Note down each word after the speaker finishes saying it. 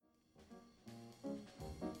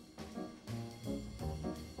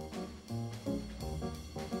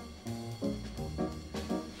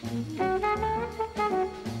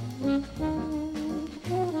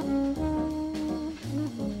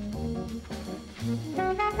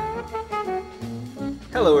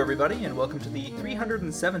Hello, everybody, and welcome to the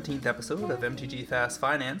 317th episode of MTG Fast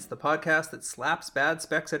Finance, the podcast that slaps bad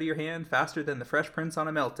specs out of your hand faster than the Fresh Prince on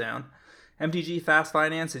a meltdown. MTG Fast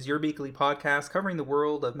Finance is your weekly podcast covering the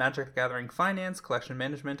world of Magic the Gathering finance, collection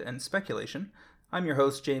management, and speculation. I'm your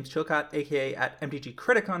host, James Chilcott, aka at MTG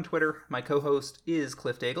Critic on Twitter. My co-host is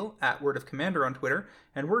Cliff Daigle, at Word of Commander on Twitter,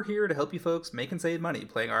 and we're here to help you folks make and save money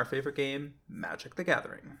playing our favorite game, Magic the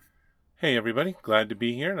Gathering. Hey everybody, glad to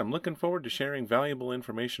be here, and I'm looking forward to sharing valuable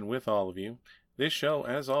information with all of you. This show,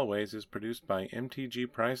 as always, is produced by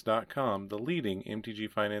MTGPrice.com, the leading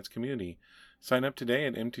MTG finance community. Sign up today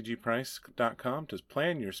at MTGPrice.com to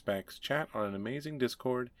plan your specs, chat on an amazing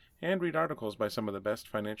Discord, and read articles by some of the best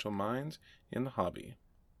financial minds in the hobby.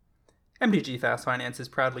 MTG Fast Finance is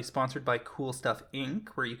proudly sponsored by Cool Stuff Inc.,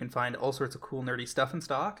 where you can find all sorts of cool nerdy stuff in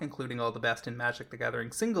stock, including all the best in Magic the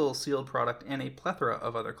Gathering single, sealed product, and a plethora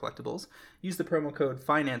of other collectibles. Use the promo code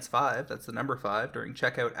FINANCE5, that's the number 5, during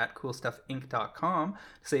checkout at CoolStuffInc.com to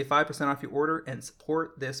save 5% off your order and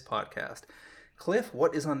support this podcast. Cliff,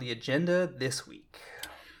 what is on the agenda this week?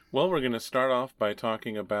 Well, we're going to start off by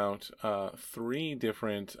talking about 3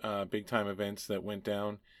 different big-time events that went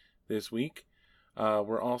down this week.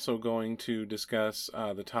 We're also going to discuss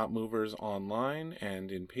the top movers online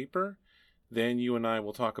and in paper. Then you and I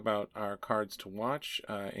will talk about our cards to watch,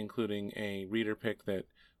 including a reader pick that,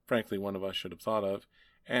 frankly, one of us should have thought of.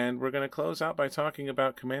 And we're going to close out by talking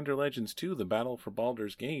about Commander Legends 2, The Battle for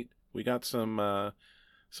Baldur's Gate. We got some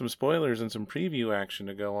spoilers and some preview action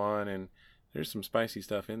to go on, and there's some spicy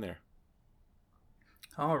stuff in there.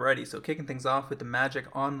 Alrighty, so kicking things off with the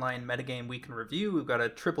Magic Online Metagame Week in Review, we've got a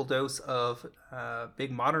triple dose of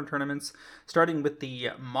big Modern tournaments, starting with the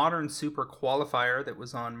Modern Super Qualifier that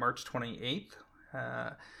was on March 28th.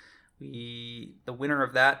 The winner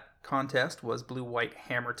of that contest was Blue-White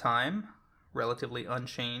Hammer Time, relatively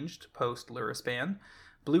unchanged post-Lurrus ban.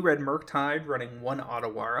 Blue-Red Murktide running 1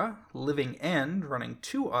 Otawara, Living End running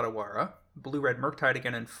 2 Otawara, Blue-Red Murktide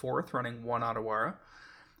again in 4th running 1 Otawara.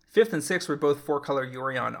 5th and 6th were both 4-color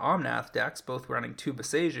Yorion Omnath decks, both running 2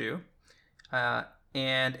 Boseiju.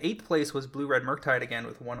 And 8th place was Blue-Red Murktide again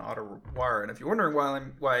with 1 Otawara. And if you're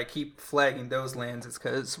wondering why I keep flagging those lands, it's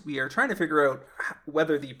because we are trying to figure out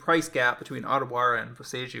whether the price gap between Otawara and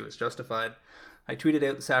Boseiju is justified. I tweeted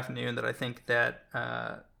out this afternoon that I think that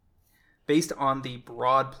based on the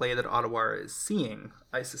broad play that Otawara is seeing,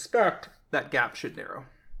 I suspect that gap should narrow.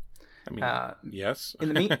 I mean, yes. in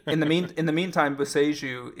the meantime,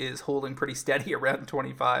 Boseiju is holding pretty steady around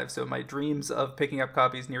 25. So my dreams of picking up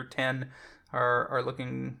copies near 10 are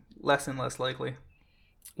looking less and less likely.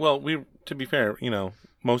 Well, to be fair,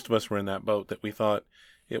 most of us were in that boat that we thought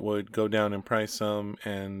it would go down in price some,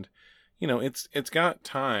 and it's got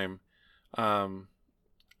time.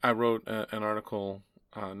 I wrote an article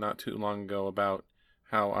not too long ago about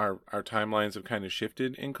how our timelines have kind of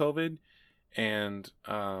shifted in COVID, and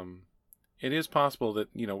it is possible that,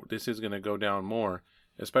 this is going to go down more,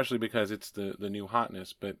 especially because it's the new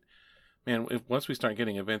hotness. But, man, once we start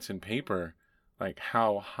getting events in paper, like,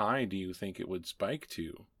 how high do you think it would spike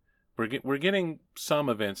to? We're getting some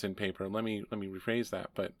events in paper. Let me rephrase that.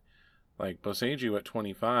 But, like, Boseiju at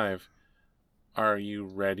 25, are you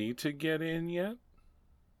ready to get in yet?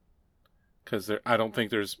 Because I don't think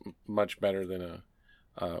there's much better than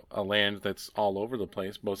a land that's all over the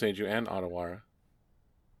place, Boseiju and Otawara.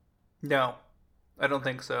 No, I don't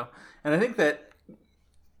think so. And I think that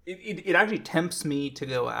it actually tempts me to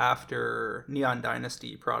go after Neon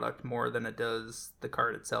Dynasty product more than it does the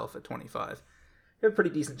card itself at 25. You have a pretty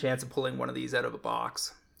decent chance of pulling one of these out of a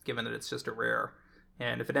box, given that it's just a rare.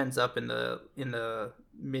 And if it ends up in the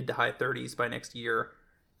mid to high 30s by next year,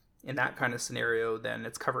 in that kind of scenario, then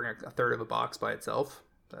it's covering a third of a box by itself.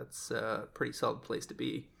 That's a pretty solid place to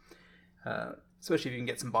be, especially if you can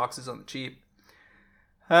get some boxes on the cheap.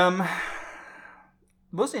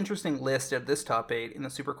 Most interesting list of this top 8 in the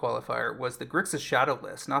Super Qualifier was the Grixis Shadow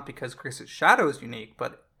list, not because Grixis Shadow is unique,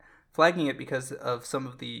 but flagging it because of some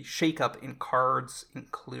of the shakeup in cards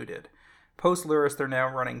included. Post-Lurrus, they're now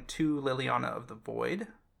running 2 Liliana of the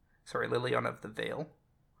Veil,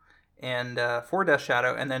 and 4 Death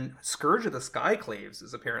Shadow, and then Scourge of the Skyclaves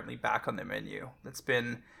is apparently back on the menu.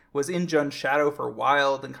 Was in Jund Shadow for a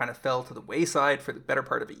while, then kind of fell to the wayside for the better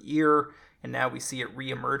part of a year, and now we see it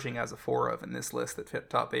re-emerging as a 4 of in this list that fit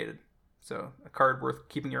top 8'd. So a card worth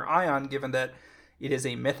keeping your eye on, given that it is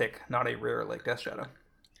a mythic, not a rare like Death Shadow.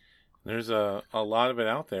 There's a lot of it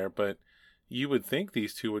out there, but you would think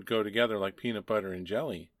these two would go together like peanut butter and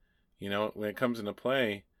jelly. When it comes into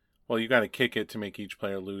play, well, you got to kick it to make each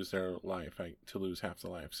player lose their life, to lose half the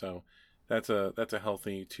life. So that's a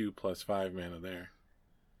healthy 2+5 mana there.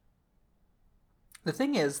 The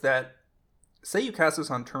thing is that, say you cast this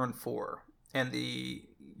on turn 4, and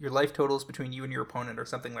your life totals between you and your opponent are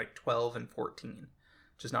something like 12 and 14,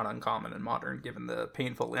 which is not uncommon in Modern given the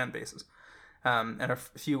painful land bases, and a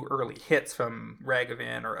few early hits from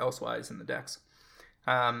Ragavan or elsewise in the decks.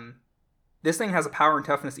 This thing has a power and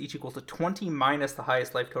toughness each equal to 20 minus the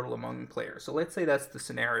highest life total among players. So let's say that's the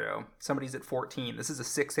scenario. Somebody's at 14. This is a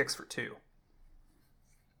 6/6 for 2.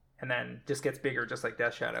 And then just gets bigger, just like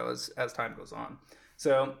Death Shadow as time goes on.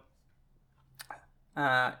 So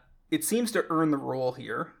it seems to earn the role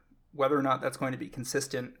here. Whether or not that's going to be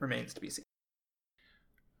consistent remains to be seen.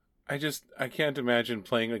 I can't imagine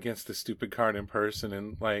playing against this stupid card in person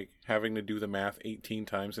and like having to do the math 18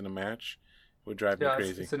 times in a match. It would drive me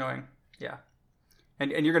crazy. It's annoying. Yeah.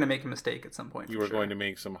 And you're going to make a mistake at some point. You are going to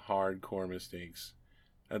make some hardcore mistakes.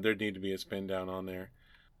 There'd need to be a spin down on there.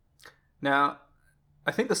 Now,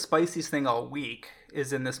 I think the spiciest thing all week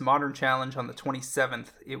is in this Modern Challenge on the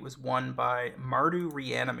 27th. It was won by Mardu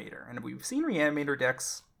Reanimator. And we've seen Reanimator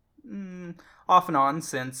decks off and on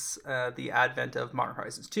since the advent of Modern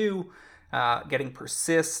Horizons 2, getting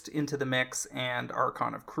Persist into the mix, and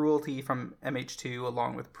Archon of Cruelty from MH2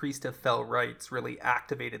 along with Priest of Fell Rites really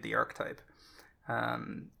activated the archetype.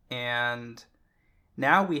 And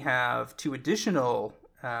now we have 2 additional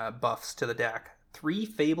buffs to the deck. 3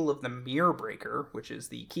 Fable of the Mirror Breaker, which is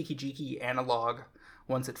the Kiki-Jiki analog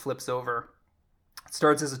once it flips over. It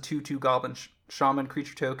starts as a 2/2 Goblin Shaman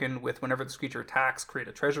creature token with whenever this creature attacks, create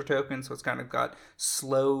a treasure token. So it's kind of got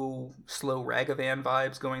slow Ragavan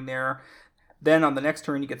vibes going there. Then on the next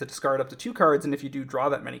turn, you get to discard up to 2 cards, and if you do, draw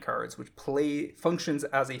that many cards, which functions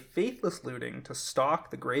as a Faithless Looting to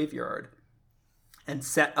stalk the graveyard and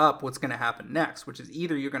set up what's going to happen next, which is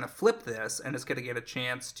either you're going to flip this and it's going to get a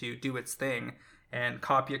chance to do its thing and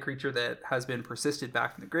copy a creature that has been persisted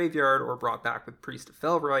back from the graveyard or brought back with Priest of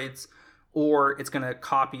Fell Rites, or it's going to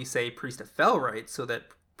copy, say, Priest of Fell Rites so that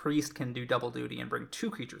Priest can do double duty and bring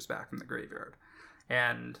 2 creatures back from the graveyard.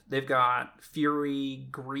 And they've got Fury,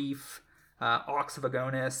 Grief, Ox of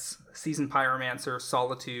Agonis, Seasoned Pyromancer,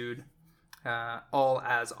 Solitude, all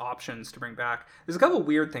as options to bring back. There's a couple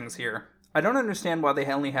weird things here. I don't understand why they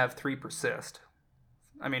only have 3 Persist.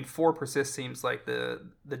 I mean, 4 Persist seems like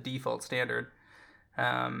the default standard.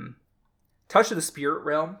 Touch of the Spirit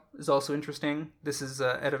Realm is also interesting. This is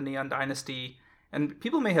Ed of Neon Dynasty, and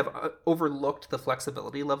people may have overlooked the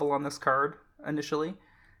flexibility level on this card initially.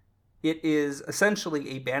 It is essentially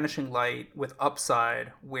a Banishing Light with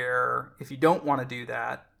upside, where if you don't want to do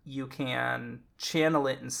that, you can channel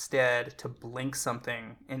it instead to blink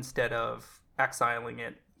something instead of exiling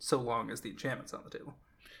it, so long as the enchantment's on the table.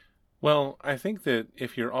 Well, I think that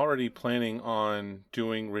if you're already planning on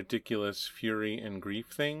doing ridiculous Fury and Grief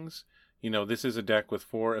things, this is a deck with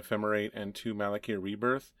 4 Ephemerate and 2 Malakir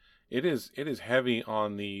Rebirth. It is heavy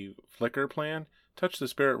on the Flicker plan. Touch the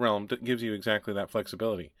Spirit Realm gives you exactly that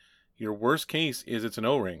flexibility. Your worst case is it's an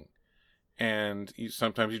O-Ring. And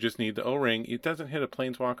sometimes you just need the O-Ring. It doesn't hit a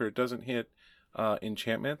Planeswalker. It doesn't hit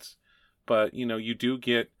enchantments. But, you do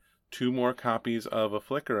get 2 more copies of a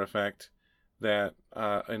Flicker effect that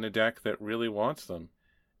in a deck that really wants them.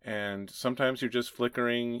 And sometimes you're just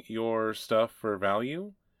flickering your stuff for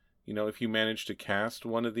value. If you manage to cast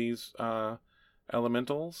one of these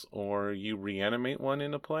elementals or you reanimate one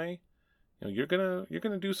into play, you're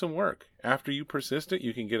gonna do some work. After you persist it,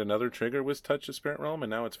 you can get another trigger with Touch the Spirit Realm, and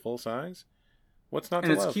now it's full size. What's not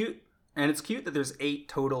to love? It's cute that there's 8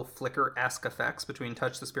 total Flicker-esque effects between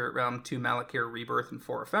Touch the Spirit Realm, 2 Malakir Rebirth, and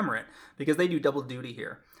 4 Ephemerate, because they do double duty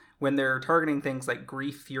here. When they're targeting things like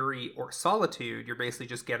Grief, Fury, or Solitude, you're basically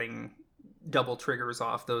just getting double triggers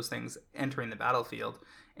off those things entering the battlefield.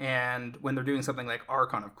 And when they're doing something like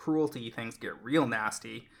Archon of Cruelty, things get real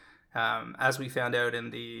nasty. As we found out in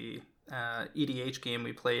the EDH game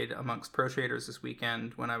we played amongst pro traders this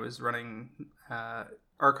weekend when I was running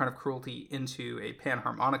Archon of Cruelty into a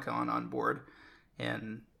Panharmonicon on board.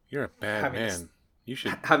 And you're a bad man. You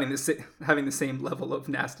should having the same level of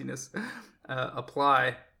nastiness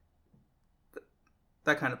apply.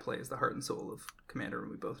 That kind of play is the heart and soul of Commander, and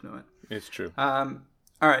we both know it. It's true.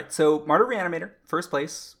 All right, so Mardu Reanimator, first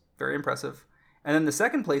place, very impressive. And then the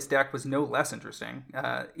second place deck was no less interesting.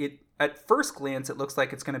 At first glance, it looks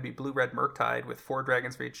like it's going to be Blue-Red Murktide with 4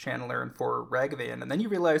 Dragon's Rage Channeler and 4 Ragavan, and then you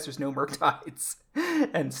realize there's no Murktides.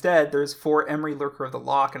 Instead, there's 4 Emry Lurker of the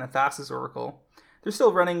Loch and a Thassa's Oracle. They're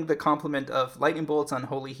still running the complement of Lightning Bolts,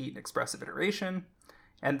 Unholy Heat, and Expressive Iteration.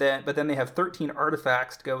 But then they have 13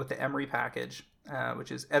 artifacts to go with the Emry package,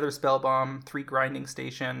 which is Ether Spellbomb, 3 Grinding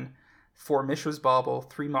Station, 4 Mishra's Bauble,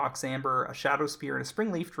 3 Mox Amber, a Shadow Spear, and a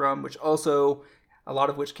Springleaf Drum, which also, a lot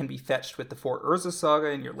of which can be fetched with the 4 Urza Saga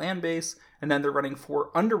in your land base. And then they're running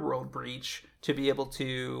 4 Underworld Breach to be able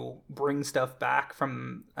to bring stuff back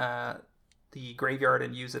from the graveyard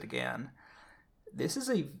and use it again. This is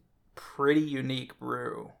a pretty unique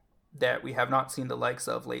brew that we have not seen the likes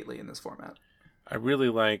of lately in this format. I really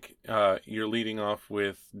like you're leading off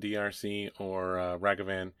with DRC or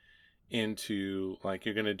Ragavan into, like,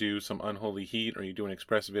 you're going to do some Unholy Heat or you do an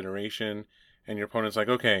Expressive Iteration, and your opponent's like,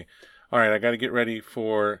 okay, all right, I got to get ready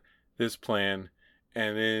for this plan.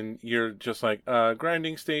 And then you're just like,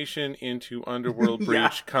 Grinding Station into Underworld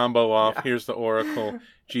Breach, combo off, here's the Oracle,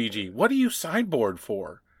 GG. What do you sideboard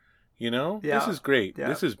for? You know? Yeah. This is great. Yeah.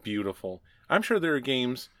 This is beautiful. I'm sure there are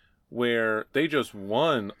games where they just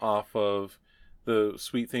won off of the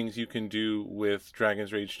sweet things you can do with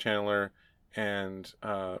Dragon's Rage Channeler and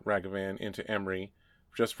Ragavan into Emry,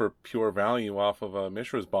 just for pure value off of a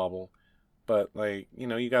Mishra's Bauble. But, like, you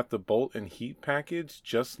know, you got the Bolt and Heat package,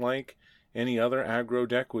 just like any other aggro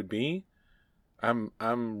deck would be. I'm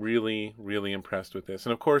really, really impressed with this.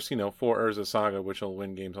 And of course, you know, 4 Urza Saga, which will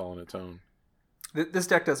win games all on its own. This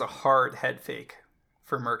deck does a hard head fake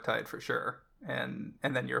for Murktide for sure. And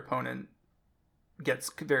then your opponent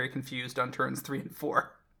gets very confused on turns 3 and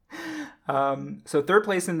 4. So third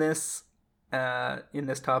place in this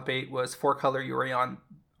top 8 was 4-color Yorion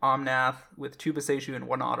Omnath with 2 Boseiju and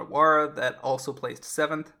 1 Otawara that also placed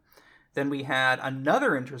 7th. Then we had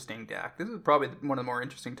another interesting deck. This is probably one of the more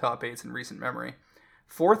interesting top 8s in recent memory.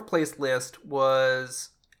 4th place list was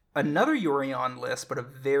another Yorion list, but a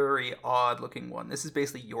very odd looking one. This is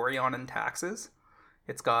basically Yorion and Taxes.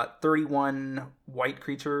 It's got 31 white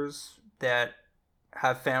creatures that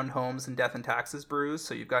have found homes in Death and Taxes brews.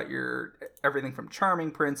 So you've got your everything from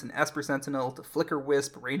Charming Prince and Esper Sentinel to Flicker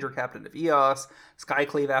Wisp, Ranger Captain of Eos,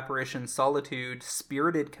 Skyclave Apparition, Solitude,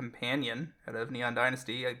 Spirited Companion out of Neon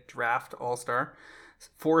Dynasty, a draft all-star,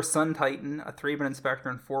 4 Sun Titan, a Thraben Inspector,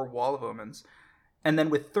 and 4 Wall of Omens. And then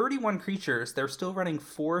with 31 creatures, they're still running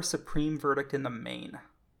 4 Supreme Verdict in the main.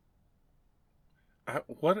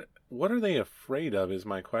 What are they afraid of is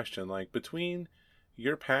my question. Like, between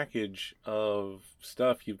your package of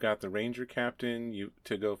stuff, you've got the Ranger Captain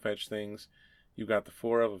to go fetch things, you've got the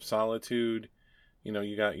 4 of Solitude, you know,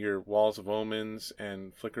 you got your Walls of Omens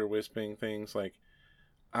and Flicker Wisping things. Like,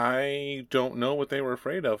 I don't know what they were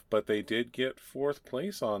afraid of, but they did get 4th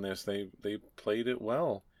place on this. They played it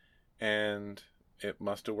well, and it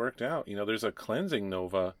must have worked out. You know, there's a Cleansing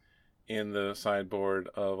Nova in the sideboard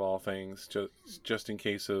of all things, just in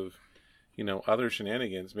case of, you know, other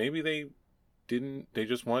shenanigans. Maybe they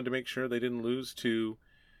just wanted to make sure they didn't lose to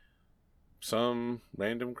some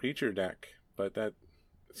random creature deck, but that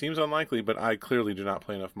seems unlikely. But I clearly do not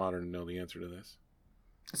play enough Modern to know the answer to this.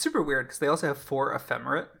 It's super weird because they also have 4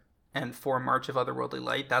 Ephemerate and 4 March of Otherworldly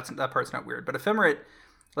Light. That part's not weird, but Ephemerate,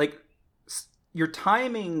 like, your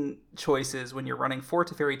timing choices when you're running 4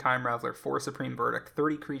 Teferi Time Raveler, 4 Supreme Verdict,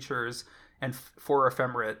 30 creatures, and 4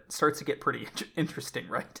 Ephemerate starts to get pretty interesting,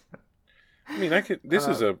 right? I mean,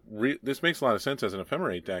 this makes a lot of sense as an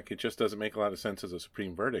Ephemerate deck. It just doesn't make a lot of sense as a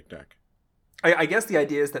Supreme Verdict deck. I guess the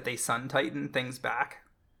idea is that they Sun Titan things back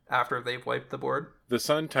after they've wiped the board. The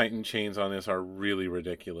Sun Titan chains on this are really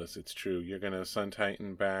ridiculous. It's true. You're going to Sun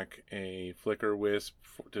Titan back a Flicker Wisp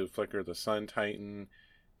to flicker the Sun Titan,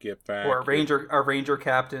 get back... Or a Ranger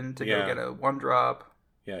Captain to go get a 1-drop.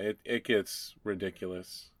 Yeah, it gets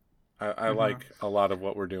ridiculous. I like a lot of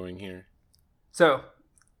what we're doing here. So,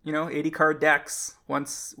 you know, 80-card decks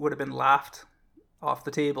once would have been laughed off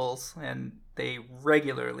the tables, and they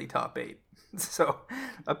regularly top 8. So,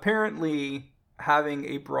 apparently, having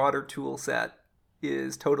a broader tool set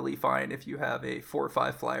is totally fine if you have a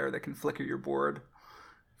 4/5 flyer that can flicker your board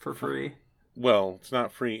for free. Well, it's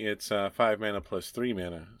not free. It's 5 mana plus 3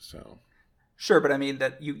 mana, so... Sure, but I mean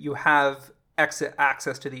that you have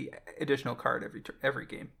access to the additional card every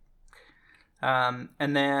game.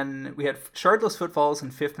 And then we had Shardless Footfalls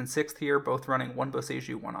in 5th and 6th here, both running 1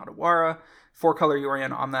 Boseiju, 1 Otawara. 4-color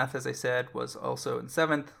Yorion Omnath, as I said, was also in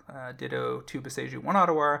 7th. Ditto 2 Boseiju, 1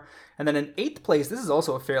 Otawara. And then in 8th place, this is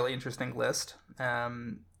also a fairly interesting list.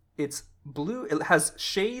 It's blue. It has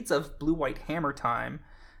shades of blue-white Hammer Time,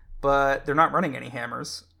 but they're not running any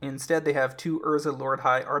hammers. Instead, they have 2 Urza Lord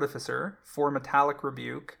High Artificer, 4 Metallic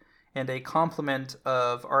Rebuke, and a complement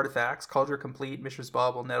of artifacts: Cauldron Complete, Mishra's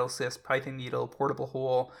Bauble, Nettle Cyst, Pithing Needle, Portable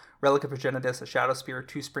Hole, Relic of Progenitus, a Shadow Spear,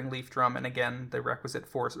 2 Springleaf Drum, and again, the requisite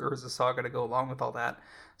 4 Urza Saga to go along with all that.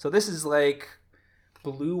 So this is like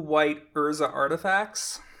blue-white Urza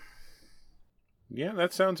artifacts. Yeah,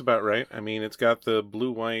 that sounds about right. I mean, it's got the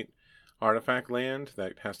blue-white artifact land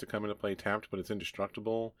that has to come into play tapped, but it's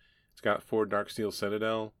indestructible. It's got 4 Darksteel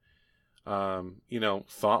Citadel.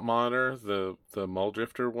 Thought Monitor, the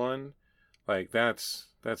Muldrifter one, like that's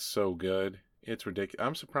so good. It's ridiculous.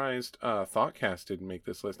 I'm surprised Thoughtcast didn't make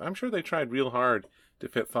this list. I'm sure they tried real hard to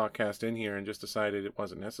fit Thoughtcast in here and just decided it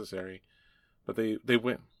wasn't necessary. But they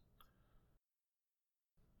went.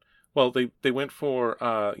 Well, they went for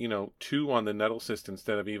 2 on the Nettlecyst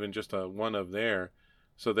instead of even just a 1 of there.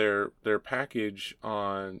 So their package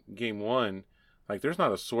on game 1, like there's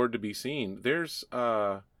not a sword to be seen. There's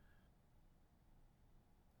and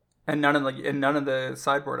none of the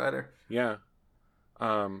sideboard either. Yeah.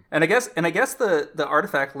 And I guess the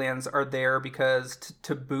artifact lands are there because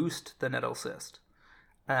to boost the Nettlecyst,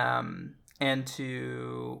 and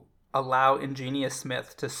to allow Ingenious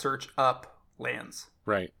Smith to search up lands.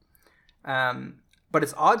 Right. But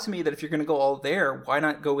it's odd to me that if you're going to go all there, why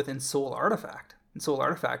not go with Ensoul Artifact? Ensoul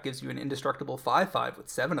Artifact gives you an indestructible 5/5 with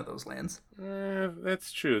 7 of those lands.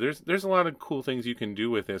 That's true. There's a lot of cool things you can do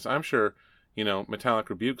with this. I'm sure, Metallic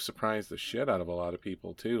Rebuke surprised the shit out of a lot of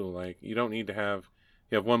people too. Like, you don't need to have...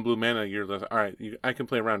 You have 1 blue mana, you're like, all right, I can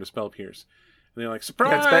play around to Spell Pierce. And they're like,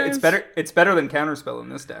 surprise! Yeah, it's better than Counterspell in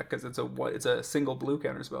this deck, because it's a single blue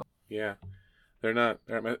Counterspell. Yeah.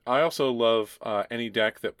 I also love any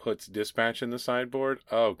deck that puts Dispatch in the sideboard.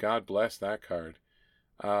 Oh, God bless that card.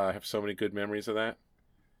 I have so many good memories of that.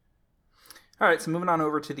 All right, so moving on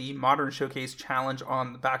over to the Modern Showcase Challenge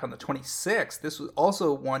back on the 26th. This was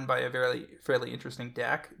also won by a fairly interesting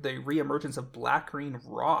deck, the reemergence of Black-Green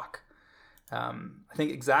Rock. I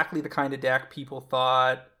think exactly the kind of deck people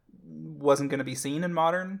thought wasn't going to be seen in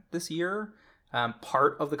Modern this year.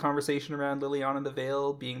 Part of the conversation around Liliana the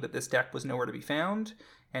Veil being that this deck was nowhere to be found,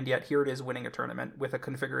 and yet here it is winning a tournament with a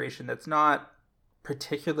configuration that's not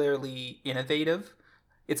particularly innovative.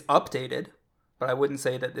 It's updated, but I wouldn't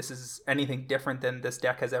say that this is anything different than this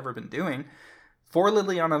deck has ever been doing. 4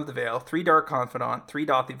 Liliana of the Veil, 3 Dark Confidant, 3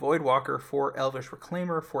 Dauthi Voidwalker, 4 Elvish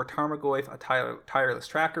Reclaimer, 4 Tarmogoyf, a Tireless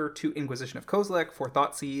Tracker, 2 Inquisition of Kozilek, 4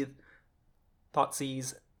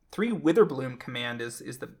 Thoughtseize, 3 Witherbloom Command is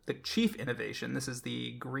the chief innovation. This is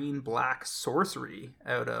the green-black sorcery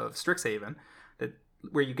out of Strixhaven,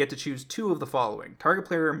 where you get to choose 2 of the following. Target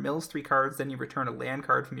player mills 3 cards, then you return a land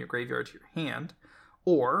card from your graveyard to your hand,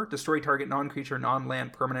 or destroy target non-creature,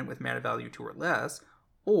 non-land permanent with mana value 2 or less,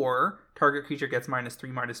 or target creature gets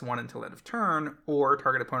 -3/-1 until end of turn, or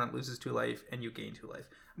target opponent loses 2 life and you gain 2 life.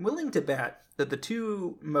 I'm willing to bet that the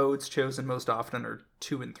 2 modes chosen most often are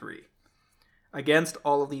 2 and 3. Against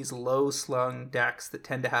all of these low-slung decks that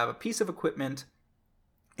tend to have a piece of equipment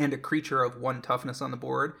and a creature of 1 toughness on the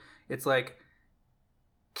board, it's like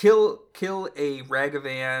kill a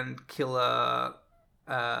Ragavan, kill a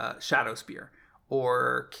Shadow Spear,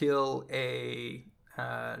 or kill a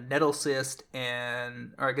Nettlecyst,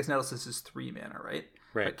 or I guess Nettlecyst is 3 mana, right?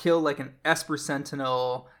 Right. But kill like an Esper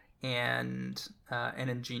Sentinel and an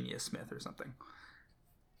Ingenious Smith or something.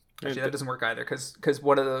 Actually, that doesn't work either, because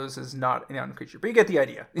one of those is not a non-creature. But you get the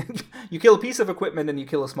idea. You kill a piece of equipment and you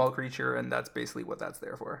kill a small creature, and that's basically what that's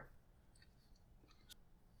there for.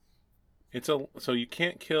 So you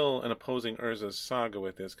can't kill an opposing Urza's Saga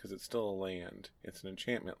with this because it's still a land. It's an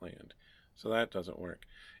enchantment land, so that doesn't work.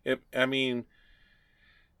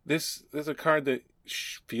 This is a card that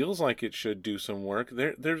feels like it should do some work.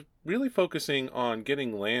 They're really focusing on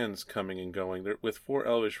getting lands coming and going. They're with 4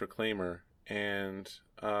 Elvish Reclaimer, and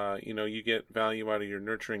you get value out of your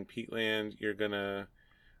Nurturing Peatland. You're gonna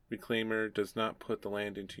Reclaimer does not put the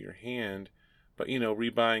land into your hand, but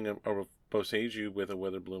rebuying a Boseiju with a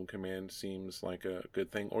Witherbloom command seems like a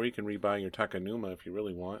good thing. Or you can rebuy your Takenuma if you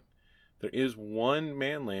really want. There is 1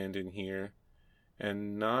 man land in here,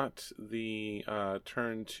 and not the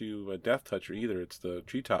turn to a Death Toucher either. It's the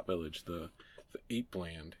Treetop Village, the 8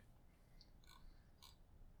 land.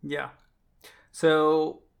 Yeah.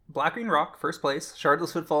 So Black-Green Rock, first place.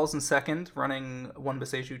 Shardless Footfalls in second, running 1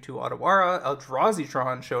 Boseiju, 2 Otawara.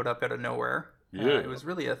 Eldrazi showed up out of nowhere. Yeah. It was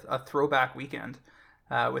really a throwback weekend,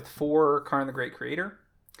 with 4 Karn the Great Creator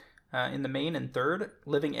in the main in third.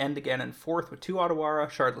 Living End again in fourth with 2 Otawara.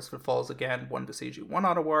 Shardless Footfalls again, 1 Boseiju, 1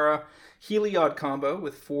 Otawara. Heliod combo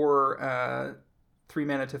with 4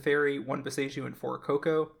 3-mana Teferi, 1 Boseiju, and 4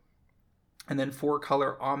 Coco. And then 4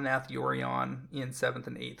 color Omnath Yorion in 7th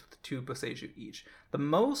and 8th with 2 Boseiju each. The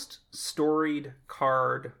most storied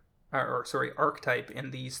archetype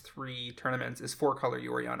in these 3 tournaments is 4 color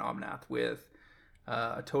Yorion Omnath with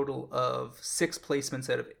a total of 6 placements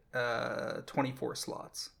out of 24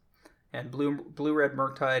 slots. And Blue-Red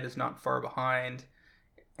Murktide is not far behind,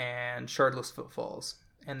 and Shardless Footfalls.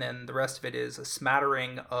 And then the rest of it is a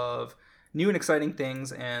smattering of new and exciting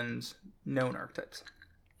things and known archetypes.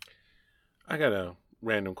 I got a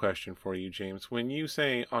random question for you, James. When you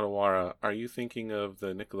say Otawara, are you thinking of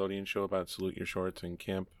the Nickelodeon show about Salute Your Shorts and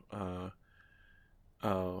Camp?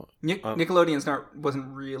 Nickelodeon's wasn't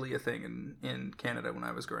really a thing in Canada when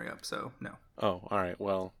I was growing up, so no. Oh, all right.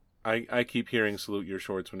 Well, I keep hearing Salute Your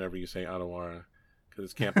Shorts whenever you say Otawara, because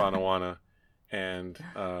it's Camp Anawana, and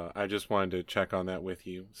I just wanted to check on that with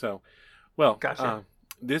you. So, well, gotcha.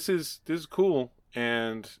 This is cool.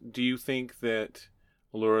 And do you think that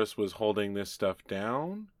Aluris was holding this stuff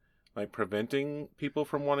down, like preventing people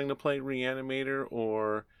from wanting to play Reanimator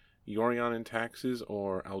or Yorion and Taxes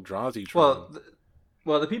or Eldrazi Tron?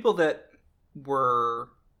 Well, the people that were...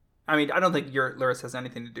 I mean, I don't think Aluris has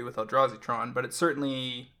anything to do with Eldrazi Tron, but it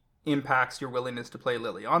certainly impacts your willingness to play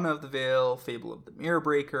Liliana of the Veil, Fable of the Mirror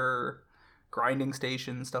Breaker, Grinding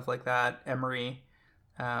Station, stuff like that, Emery.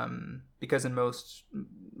 Because in most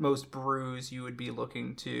brews, you would be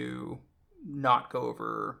looking to not go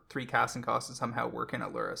over 3 casting costs and somehow work in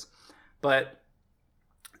Aluris. But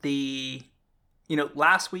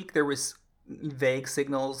last week there was vague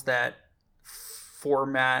signals that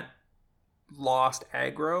format lost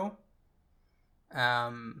aggro,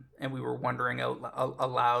 and we were wondering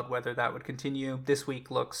aloud whether that would continue. This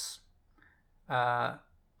week looks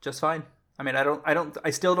just fine. I mean, I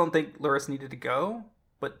still don't think Aluris needed to go,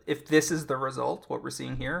 but if this is the result, what we're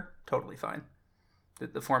seeing here, totally fine.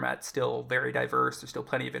 The format's still very diverse. There's still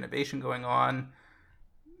plenty of innovation going on.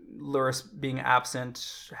 Aluris being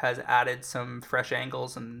absent has added some fresh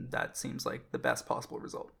angles, and that seems like the best possible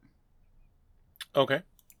result. Okay,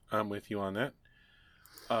 I'm with you on that.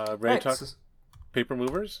 Ready to talk paper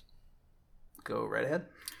movers? Go right ahead.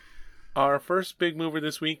 Our first big mover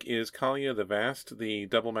this week is Kaalia the Vast. The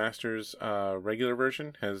Double Masters regular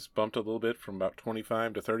version has bumped a little bit from about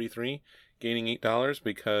 $25 to $33, gaining $8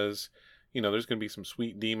 because, there's going to be some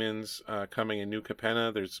sweet demons coming in New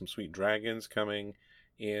Capenna. There's some sweet dragons coming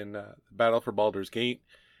in Battle for Baldur's Gate.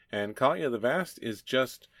 And Kaalia the Vast is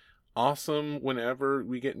just awesome whenever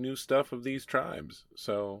we get new stuff of these tribes.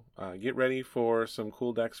 So get ready for some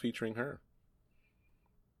cool decks featuring her.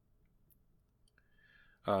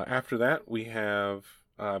 After that, we have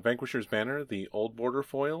Vanquisher's Banner, the Old Border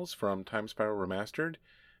foils from Time Spiral Remastered.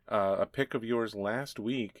 A pick of yours last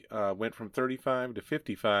week went from 35 to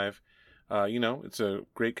 55. It's a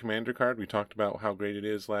great commander card. We talked about how great it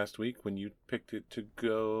is last week when you picked it to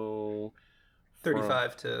go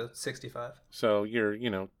 35 to 65. So you're,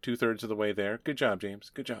 2/3 of the way there. Good job, James.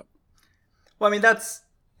 Good job. Well, I mean,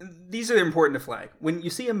 these are important to flag. When you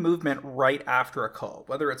see a movement right after a call,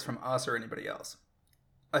 whether it's from us or anybody else,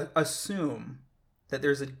 assume that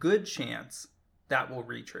there's a good chance that will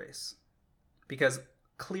retrace, because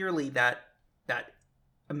clearly that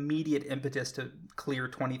immediate impetus to clear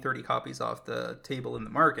 20-30 copies off the table in the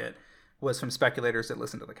market was from speculators that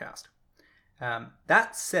listened to the cast.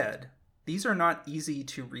 That said, these are not easy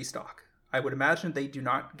to restock. I would imagine they do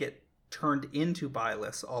not get turned into buy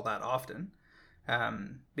lists all that often,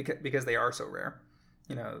 because they are so rare.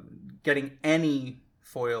 Getting any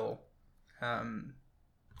foil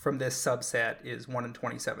from this subset is 1 in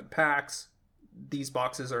 27 packs. These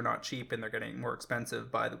boxes are not cheap, and they're getting more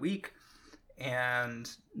expensive by the week. And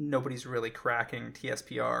nobody's really cracking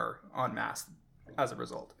TSPR en masse as a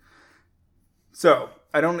result. So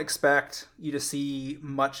I don't expect you to see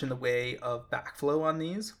much in the way of backflow on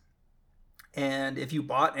these. And if you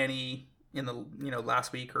bought any in the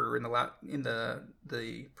last week or in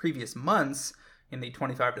the previous months in the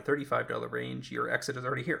 $25 to $35 range, your exit is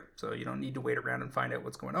already here. So you don't need to wait around and find out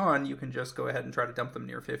what's going on. You can just go ahead and try to dump them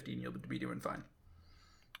near 50, and you'll be doing fine.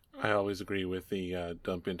 I always agree with the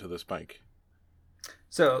dump into the spike.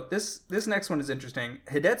 So this next one is interesting.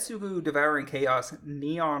 Hidetsugu Devouring Chaos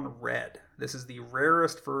Neon Red. This is the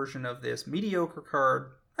rarest version of this mediocre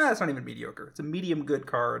card. It's not even mediocre. It's a medium good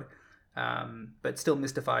card, but still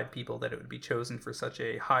mystified people that it would be chosen for such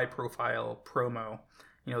a high-profile promo.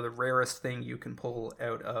 The rarest thing you can pull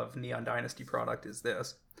out of Neon Dynasty product is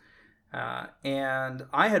this. And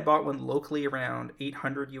I had bought one locally around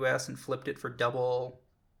 $800 US and flipped it for double,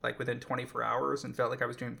 like within 24 hours, and felt like I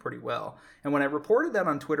was doing pretty well. And when I reported that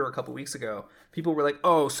on Twitter a couple weeks ago, people were like,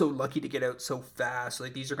 oh, so lucky to get out so fast.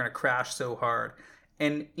 Like, these are going to crash so hard.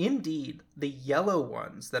 And indeed, the yellow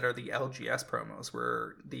ones that are the LGS promos,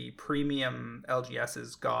 where the premium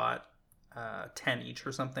LGSs got 10 each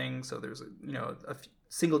or something. So there's a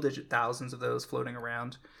single-digit thousands of those floating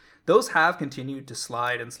around. Those have continued to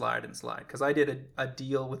slide and slide and slide, because I did a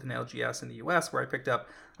deal with an LGS in the US where I picked up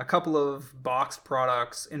a couple of boxed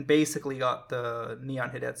products and basically got the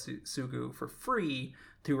Neon Hidetsugu for free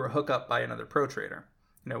through a hookup by another pro trader.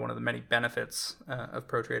 one of the many benefits of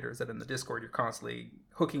Pro Trader is that in the Discord, you're constantly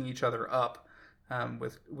hooking each other up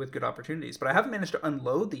with good opportunities. But I haven't managed to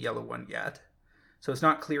unload the yellow one yet. So it's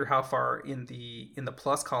not clear how far in the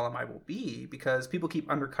plus column I will be, because people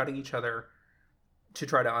keep undercutting each other to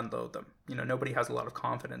try to unload them. Nobody has a lot of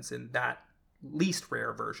confidence in that least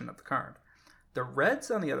rare version of the card. The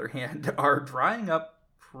reds, on the other hand, are drying up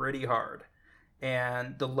pretty hard.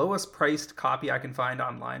 And the lowest priced copy I can find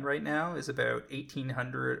online right now is about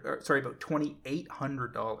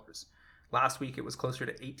 $2,800. Last week it was closer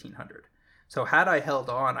to $1,800. So had I held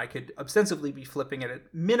on, I could ostensibly be flipping it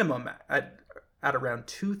at minimum at around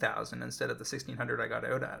 $2,000 instead of the $1,600 I got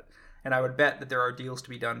out at. And I would bet that there are deals to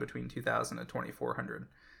be done between $2,000 and $2,400.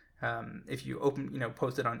 If you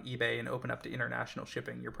post it on eBay and open up to international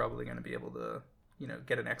shipping, you're probably going to be able to,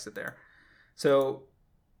 get an exit there. So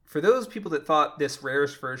for those people that thought this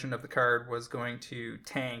rarest version of the card was going to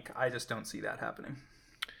tank, I just don't see that happening.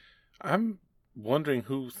 I'm wondering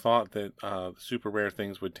who thought that super rare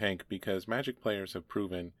things would tank, because Magic players have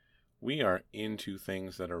proven we are into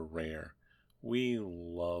things that are rare. We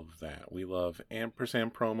love that. We love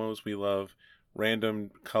ampersand promos. We love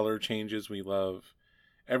random color changes. We love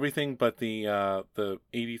everything but the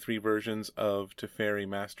 83 versions of Teferi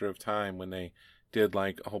Master of Time, when they did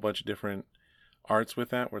like a whole bunch of different arts with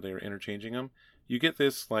that where they were interchanging them. You get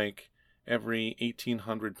this like every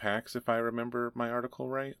 1,800 packs, if I remember my article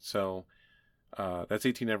right. So that's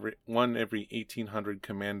every 1,800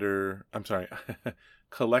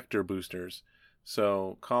 collector boosters.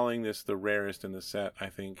 So calling this the rarest in the set, I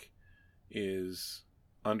think, is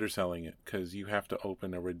underselling it, because you have to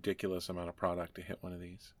open a ridiculous amount of product to hit one of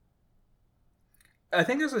these. I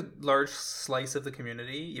think there's a large slice of the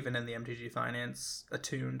community, even in the MTG Finance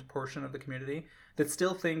attuned portion of the community, that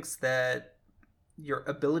still thinks that your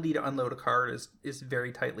ability to unload a card is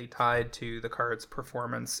very tightly tied to the card's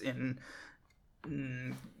performance in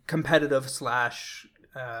competitive /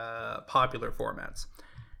 popular formats.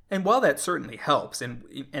 And while that certainly helps, and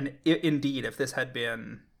indeed, if this had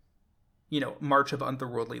been, March of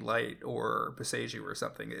Otherworldly Light or Boseiju or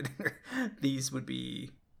something, these would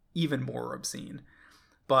be even more obscene.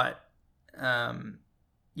 But,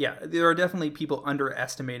 there are definitely people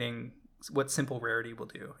underestimating what simple rarity will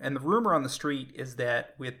do. And the rumor on the street is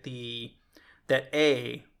that with the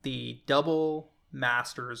Double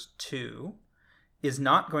Masters 2 is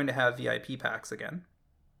not going to have VIP packs again.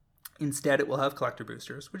 Instead, it will have collector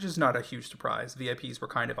boosters, which is not a huge surprise. VIPs were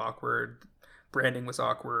kind of awkward. Branding was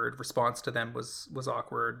awkward. Response to them was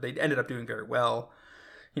awkward. They ended up doing very well.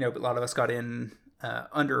 But a lot of us got in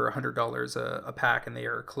under $100 a pack, and they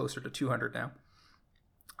are closer to $200 now.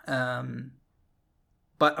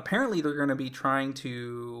 But apparently they're going to be trying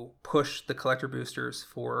to push the collector boosters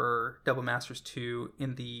for Double Masters 2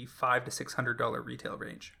 in the $500 to $600 retail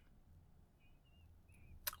range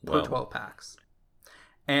per 12 packs.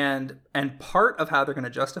 And part of how they're going to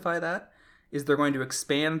justify that is they're going to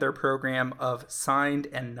expand their program of signed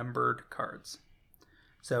and numbered cards.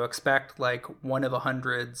 So expect like one of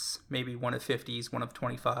 100s, maybe one of 50s, one of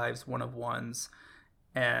 25s, one of 1s,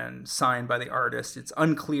 and signed by the artist. It's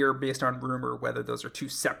unclear based on rumor whether those are two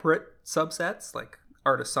separate subsets, like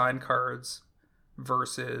artist signed cards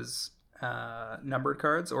versus numbered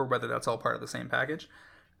cards, or whether that's all part of the same package.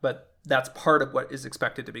 But that's part of what is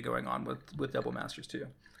expected to be going on with Double Masters 2.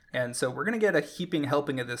 And so we're going to get a heaping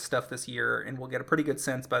helping of this stuff this year, and we'll get a pretty good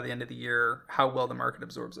sense by the end of the year how well the market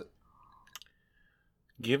absorbs it.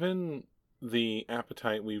 Given the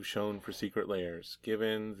appetite we've shown for Secret Layers,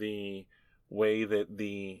 given the way that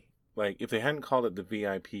if they hadn't called it the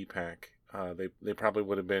VIP pack, they probably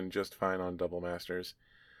would have been just fine on Double Masters.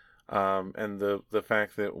 And the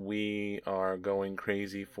fact that we are going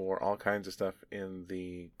crazy for all kinds of stuff in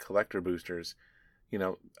the collector boosters,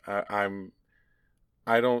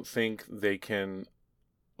 I don't think they can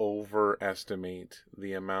overestimate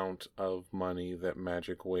the amount of money that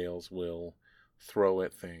Magic Whales will throw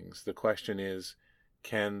at things. The question is,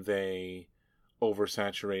 can they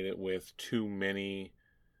oversaturate it with too many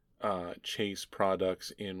chase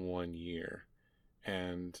products in 1 year?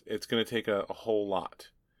 And it's going to take a whole lot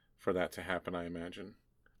for that to happen, I imagine.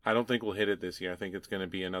 I don't think we'll hit it this year. I think it's going to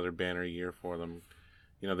be another banner year for them.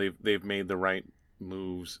 They've made the right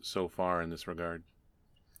moves so far in this regard.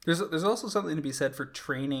 There's also something to be said for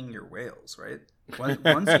training your whales, right?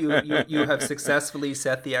 Once you have successfully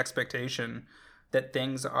set the expectation that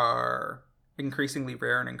things are increasingly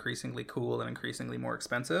rare and increasingly cool and increasingly more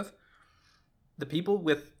expensive, the people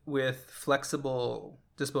with flexible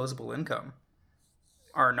disposable income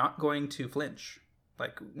are not going to flinch.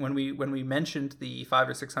 Like when we mentioned the $500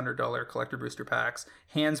 or $600 collector booster packs,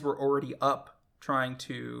 hands were already up trying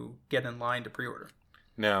to get in line to pre-order.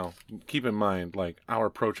 Now, keep in mind, like, our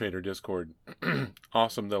Pro Trader Discord,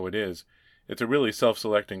 awesome though it is, it's a really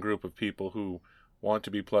self-selecting group of people who want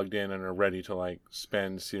to be plugged in and are ready to, like,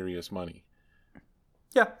 spend serious money.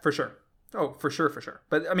 Yeah, for sure. Oh, for sure.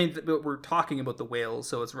 But, I mean, we're talking about the whales,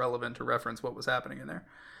 so it's relevant to reference what was happening in there.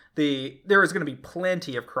 There is going to be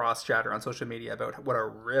plenty of cross-chatter on social media about what a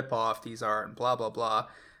rip-off these are and blah, blah, blah,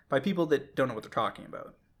 by people that don't know what they're talking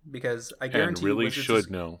about. Because I guarantee and really Wizards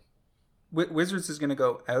should know. Wizards is going to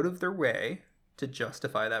go out of their way to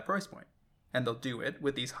justify that price point. And they'll do it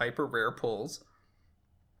with these hyper-rare pulls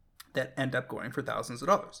that end up going for thousands of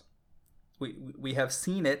dollars. We have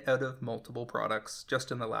seen it out of multiple products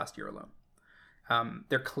just in the last year alone.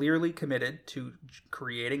 They're clearly committed to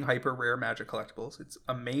creating hyper rare Magic collectibles. It's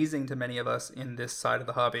amazing to many of us in this side of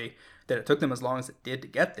the hobby that it took them as long as it did to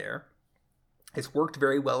get there. It's worked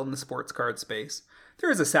very well in the sports card space. There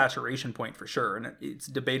is a saturation point for sure, and it's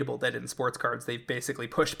debatable that in sports cards they've basically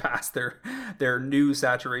pushed past their new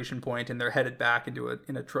saturation point and they're headed back into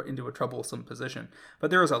a troublesome position. But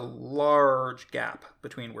there is a large gap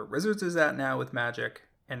between where Wizards is at now with Magic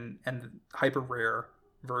and hyper rare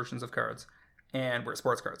versions of cards, and where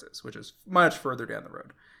sports cards is, which is much further down the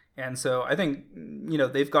road. And so I think,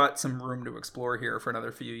 they've got some room to explore here for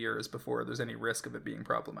another few years before there's any risk of it being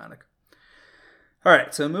problematic. All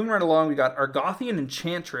right, so moving right along, we got Argothian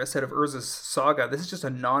Enchantress out of Urza's Saga. This is just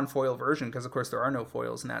a non-foil version because, of course, there are no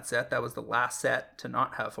foils in that set. That was the last set to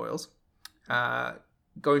not have foils.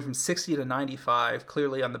 Going from 60 to 95,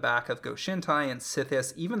 clearly on the back of Go Shintai and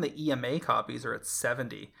Sithis. Even the EMA copies are at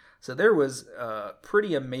 70. So there was a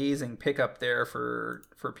pretty amazing pickup there for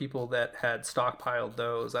people that had stockpiled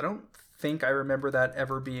those. I don't think I remember that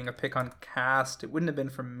ever being a pick on cast. It wouldn't have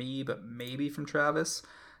been from me, but maybe from Travis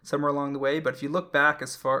somewhere along the way. But if you look back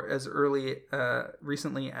as far as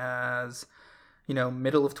recently as,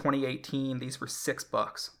 middle of 2018, these were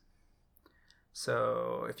 $6.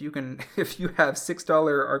 So if you have $6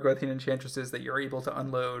 Argothian Enchantresses that you're able to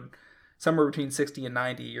unload somewhere between 60 and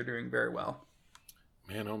 90, you're doing very well.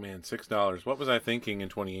 Man, oh man, $6. What was I thinking in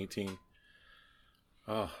 2018?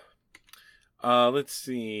 Let's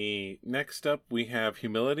see. Next up, we have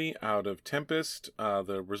Humility out of Tempest.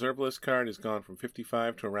 The reserve list card has gone from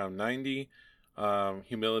 55 to around 90.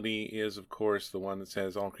 Humility is, of course, the one that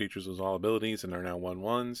says all creatures lose all abilities and are now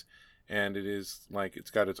 1/1s. And it is like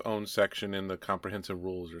it's got its own section in the comprehensive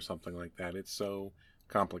rules or something like that. It's so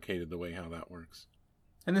complicated the way how that works.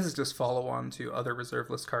 And this is just follow-on to other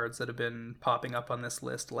reserve list cards that have been popping up on this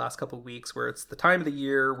list the last couple of weeks, where it's the time of the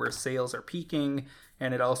year where sales are peaking,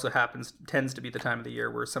 and it also tends to be the time of the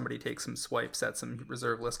year where somebody takes some swipes at some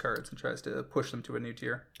reserve list cards and tries to push them to a new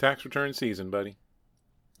tier. Tax return season, buddy.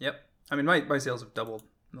 Yep. I mean, my sales have doubled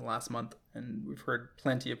in the last month, and we've heard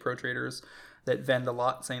plenty of pro traders that vend a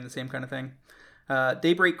lot saying the same kind of thing.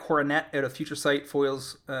 Daybreak Coronet out of Future Sight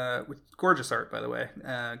foils, with gorgeous art, by the way,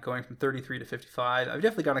 going from 33 to 55. I've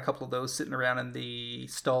definitely got a couple of those sitting around in the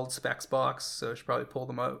stalled specs box, so I should probably pull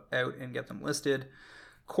them out and get them listed.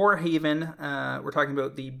 Core Haven, we're talking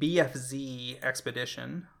about the BFZ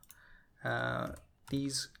Expedition.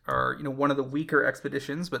 These are, one of the weaker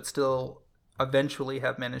expeditions, but still eventually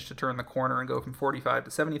have managed to turn the corner and go from 45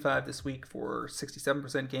 to 75 this week for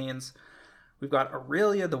 67% gains. We've got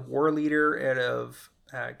Aurelia, the War Leader, out of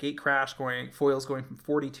Gatecrash, foils going from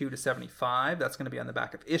 42 to 75. That's going to be on the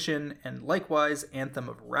back of Isshin. And likewise, Anthem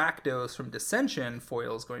of Rakdos from Dissension,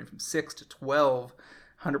 foils going from 6 to 12.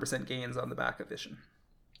 100% gains on the back of Isshin.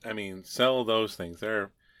 I mean, sell those things.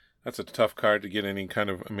 That's a tough card to get any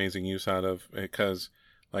kind of amazing use out of because,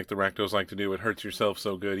 like the Rakdos like to do, it hurts yourself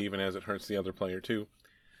so good even as it hurts the other player too.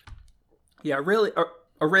 Yeah, really.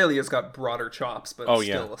 Aurelia's got broader chops, but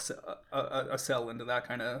still a sell into that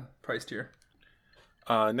kind of price tier.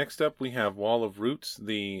 Next up, we have Wall of Roots,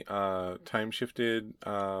 the time-shifted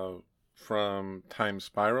from Time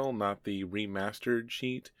Spiral, not the remastered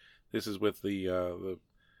sheet. This is with the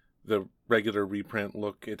regular reprint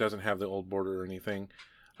look. It doesn't have the old border or anything.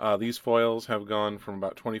 These foils have gone from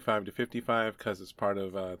about 25 to 55 because it's part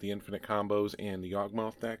of the Infinite Combos and the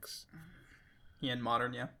Yawgmoth decks. Yeah, in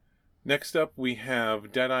Modern, yeah. Next up, we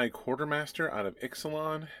have Deadeye Quartermaster out of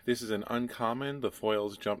Ixalan. This is an uncommon. The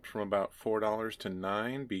foils jumped from about $4 to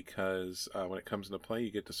 $9 because when it comes into play, you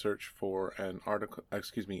get to search for a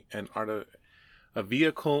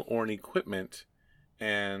vehicle or an equipment.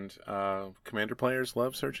 And Commander players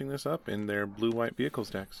love searching this up in their blue-white vehicles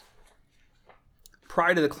decks.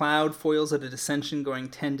 Pride of the Cloud foils at a Dissension going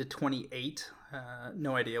 10 to 28.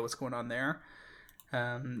 No idea what's going on there.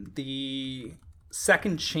 The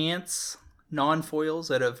Second Chance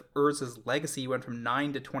non-foils out of Urza's Legacy went from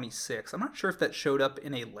 9 to 26. I'm not sure if that showed up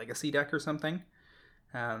in a Legacy deck or something.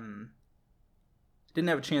 Didn't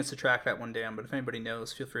have a chance to track that one down, but if anybody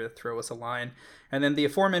knows, feel free to throw us a line. And then the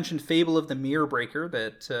aforementioned Fable of the Mirror Breaker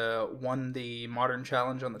that won the Modern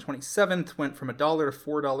Challenge on the 27th went from $1 to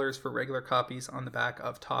 $4 for regular copies on the back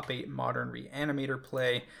of Top 8 Modern Reanimator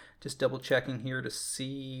play. Just double checking here to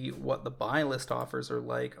see what the buy list offers are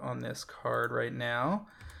like on this card right now.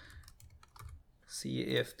 See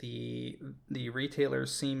if the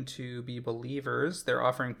retailers seem to be believers. They're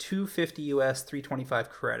offering $2.50 US, $3.25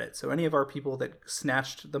 credit. So any of our people that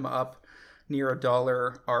snatched them up near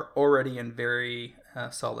 $1 are already in very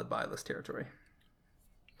solid buy list territory.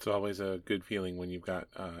 It's always a good feeling when you've got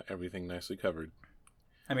everything nicely covered.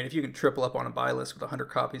 I mean, if you can triple up on a buy list with 100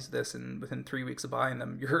 copies of this and within 3 weeks of buying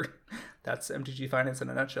them, that's MTG Finance in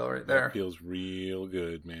a nutshell right there. That feels real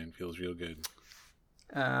good, man. Feels real good.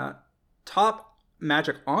 Top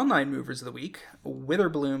Magic Online movers of the week,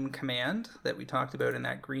 Witherbloom Command that we talked about in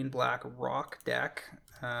that green-black rock deck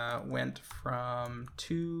went from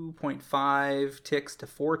 2.5 ticks to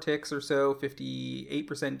 4 ticks or so,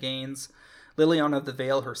 58% gains. Liliana of the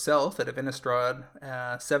Veil herself out of Innistrad,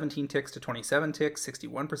 17 ticks to 27 ticks,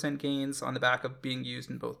 61% gains on the back of being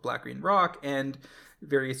used in both black-green rock and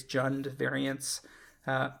various Jund variants.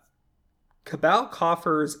 Cabal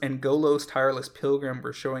Coffers and Golos Tireless Pilgrim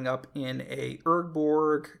were showing up in a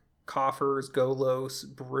Urgborg, Coffers, Golos,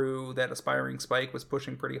 Brew that Aspiring Spike was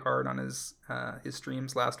pushing pretty hard on his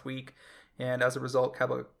streams last week. And as a result,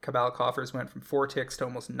 Cabal Coffers went from 4 ticks to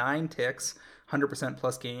almost 9 ticks, 100%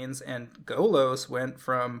 plus gains. And Golos went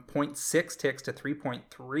from 0.6 ticks to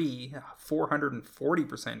 3.3,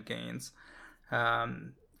 440% gains.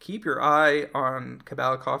 Keep your eye on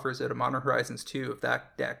Cabal Coffers out of Modern Horizons 2 if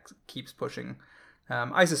that deck keeps pushing.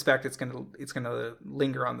 I suspect it's gonna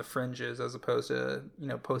linger on the fringes as opposed to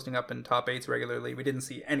posting up in top 8s regularly. We didn't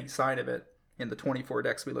see any sign of it in the 24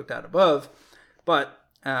 decks we looked at above, but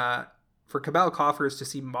for Cabal Coffers to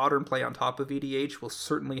see modern play on top of EDH will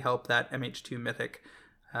certainly help that MH2 Mythic,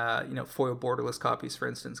 foil borderless copies, for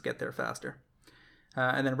instance, get there faster.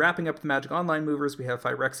 And then wrapping up the Magic Online movers, we have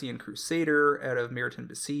Phyrexian Crusader out of Miriton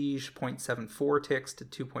Besiege, 0.74 ticks to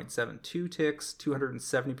 2.72 ticks,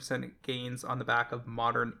 270% gains on the back of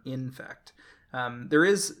Modern Infect. There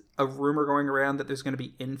is a rumor going around that there's going to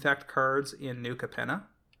be Infect cards in New Capenna,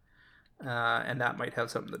 and that might have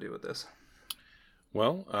something to do with this.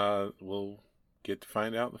 Well, we'll get to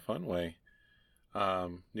find out the fun way.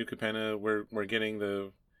 New Capenna, we're getting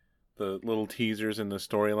the little teasers in the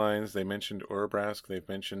storylines. They mentioned Urabrask, they've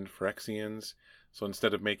mentioned Phyrexians. So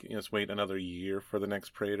instead of making us wait another year for the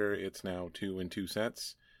next Praetor, it's now 2 in 2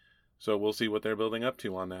 sets. So we'll see what they're building up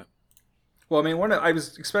to on that. Well, I mean, one of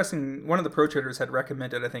the pro traders had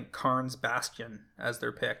recommended, I think, Karn's Bastion as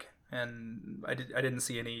their pick, and I didn't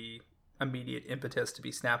see any immediate impetus to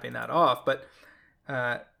be snapping that off. But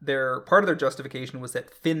part of their justification was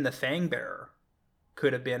that Finn the Fangbearer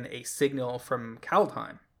could have been a signal from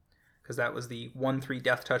Kaldheim, because that was the 1/3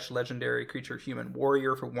 Death Touch legendary creature human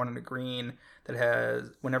warrior for 1 and a green that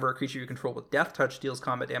has, whenever a creature you control with Death Touch deals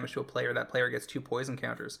combat damage to a player, that player gets 2 poison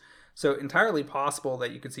counters. So entirely possible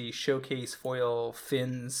that you could see Showcase foil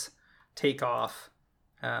Finn's take off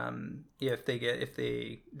if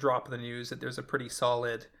they drop the news that there's a pretty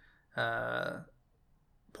solid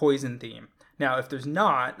poison theme. Now, if there's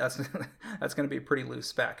not, that's going to be a pretty loose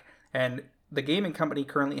spec. And the gaming company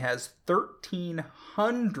currently has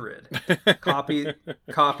 1,300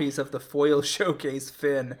 copies of the foil Showcase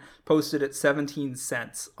Finn posted at 17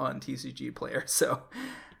 cents on TCG Player. So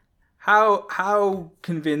how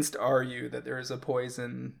convinced are you that there is a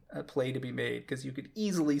poison play to be made? Because you could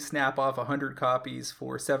easily snap off 100 copies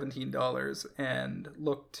for $17 and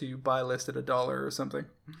look to buy list at $1 or something.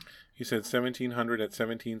 You said 1,700 at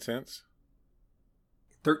 17 cents?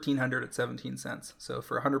 1,300 at 17 cents. So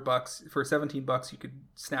for $100, for $17, you could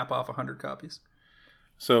snap off 100 copies.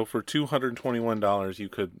 So for $221, you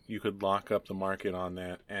could lock up the market on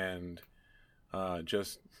that and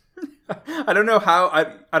just. I don't know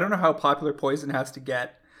how popular poison has to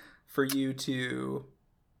get for you to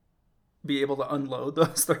be able to unload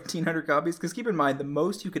those 1,300 copies. Because keep in mind, the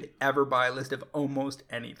most you could ever buy a list of almost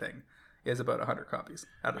anything is about 100 copies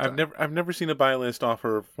at a time. I've never seen a buy list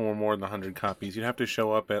offer for more than 100 copies. You'd have to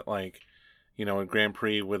show up at a Grand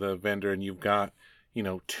Prix with a vendor and you've got,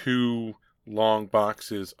 2 long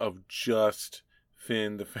boxes of just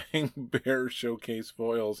Finn the Fangbearer Showcase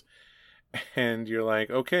foils. And you're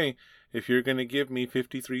like, okay, if you're going to give me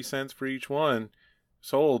 53 cents for each one,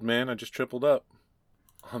 sold, man. I just tripled up.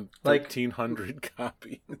 on Like, 1,300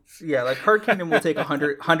 copies. yeah, like Card Kingdom will take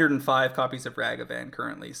 105 copies of Ragavan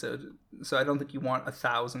currently, so I don't think you want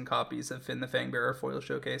 1,000 copies of Finn the Fangbearer foil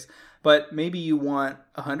showcase, but maybe you want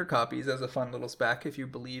 100 copies as a fun little spec if you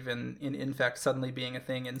believe in Infect suddenly being a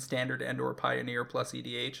thing in Standard and or Pioneer plus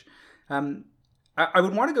EDH. I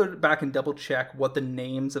would want to go back and double check what the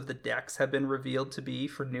names of the decks have been revealed to be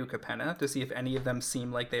for New Capenna to see if any of them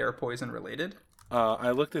seem like they are poison related.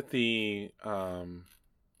 I looked at the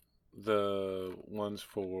ones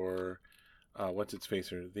for what's its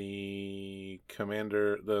facer, the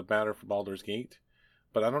commander, the batter for Baldur's Gate,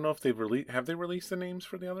 but I don't know if they've released the names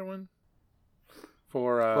for the other one.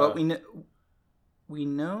 For well, we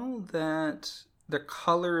know that the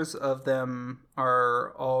colors of them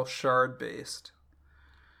are all shard based.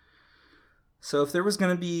 So if there was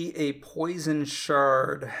going to be a poison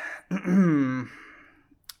shard,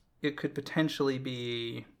 it could potentially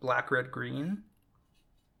be black, red, green.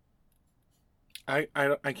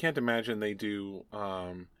 I can't imagine they do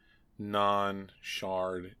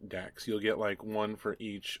non-shard decks. You'll get like one for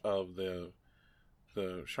each of the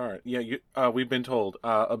shard. Yeah, we've been told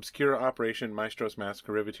Obscura Operation, Maestro's Mask,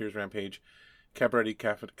 Riveteer's Rampage, Cabaret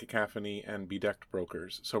Cacophony, and Bedecked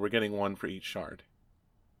Brokers. So we're getting one for each shard.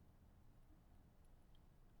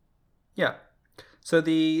 Yeah. So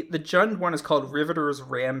the Jund one is called Riveter's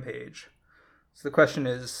Rampage. So the question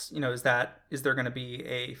is, is there going to be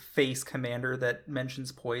a face commander that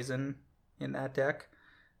mentions poison in that deck?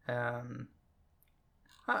 I'm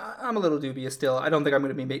a little dubious still. I don't think I'm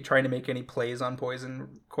going to be trying to make any plays on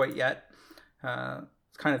poison quite yet. It's the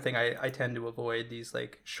kind of thing I tend to avoid, these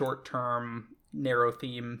like short-term, narrow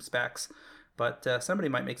theme specs. But somebody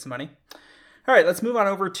might make some money. All right, let's move on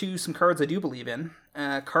over to some cards I do believe in.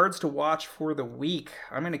 Cards to watch for the week.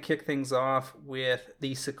 I'm going to kick things off with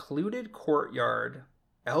the Secluded Courtyard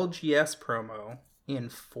LGS promo in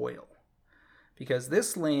foil. Because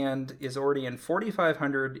this land is already in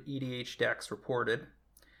 4,500 EDH decks reported.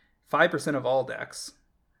 5% of all decks.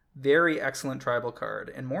 Very excellent tribal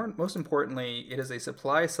card. And most importantly, it is a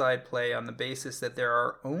supply side play on the basis that there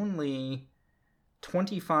are only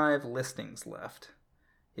 25 listings left.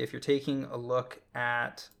 If you're taking a look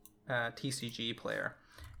at TCG Player.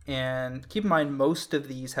 And keep in mind, most of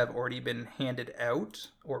these have already been handed out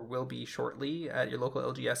or will be shortly at your local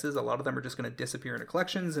LGSs. A lot of them are just going to disappear into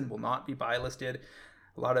collections and will not be buy listed.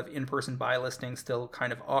 A lot of in-person buy listings still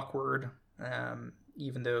kind of awkward,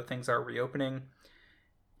 even though things are reopening.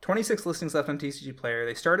 26 listings left on TCG Player.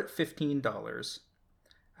 They start at $15.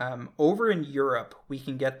 Over in Europe, we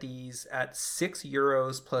can get these at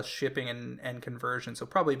 €6 plus shipping and conversion, so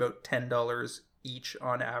probably about $10 each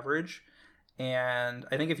on average. And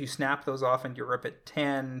I think if you snap those off in Europe at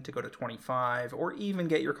 10 to go to 25, or even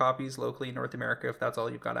get your copies locally in North America if that's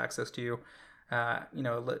all you've got access to,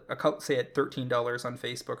 say at $13 on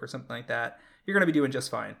Facebook or something like that, you're going to be doing just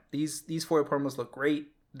fine. These foil promos look great.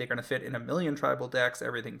 They're going to fit in a million tribal decks,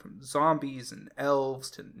 everything from zombies and elves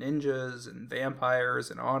to ninjas and vampires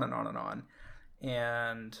and on and on and on.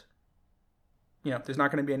 And, there's not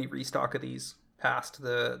going to be any restock of these past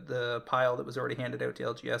the pile that was already handed out to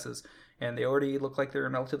LGSs. And they already look like they're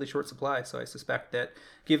in relatively short supply. So I suspect that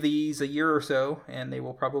give these a year or so and they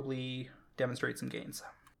will probably demonstrate some gains.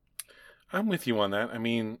 I'm with you on that. I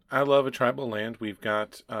mean, I love a tribal land. We've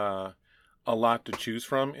got a lot to choose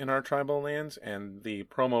from in our tribal lands, and the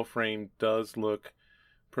promo frame does look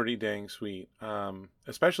pretty dang sweet,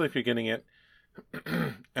 especially if you're getting it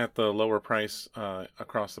at the lower price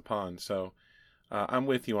across the pond. So I'm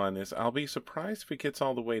with you on this. I'll be surprised if it gets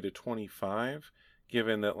all the way to 25,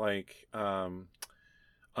 given that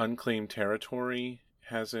Unclaimed Territory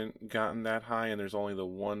hasn't gotten that high and there's only the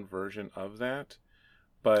one version of that.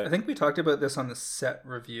 But I think we talked about this on the set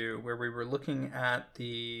review where we were looking at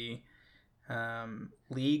the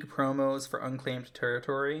league promos for Unclaimed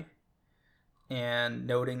Territory and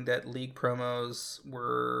noting that league promos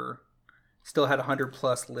still had 100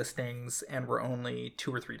 plus listings and were only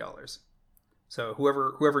 $2 or $3. So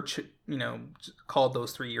whoever called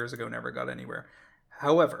those 3 years ago never got anywhere.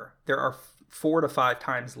 However, there are 4 to 5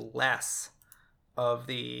 times less of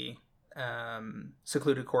the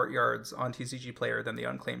Secluded Courtyards on TCG Player than the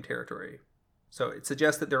Unclaimed Territory. So it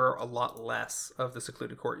suggests that there are a lot less of the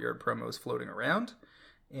Secluded Courtyard promos floating around,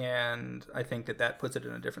 and I think that puts it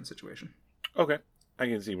in a different situation. Okay, I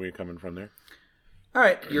can see where you're coming from there. All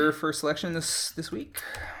right, your first selection this week?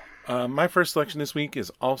 My first selection this week is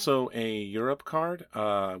also a Europe card.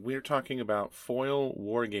 We're talking about Foil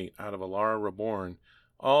Wargate out of Alara Reborn,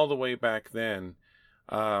 all the way back then.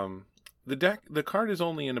 The card is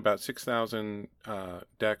only in about 6,000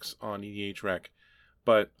 decks on EDH Rec.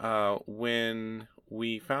 But when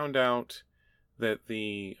we found out that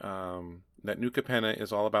that New Capenna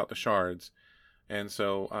is all about the shards. And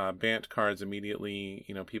so Bant cards immediately,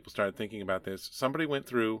 people started thinking about this. Somebody went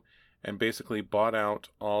through and basically bought out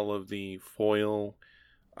all of the foil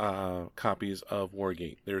copies of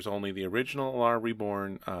Wargate. There's only the original Alara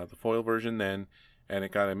Reborn, the foil version then, and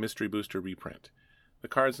it got a Mystery Booster reprint. The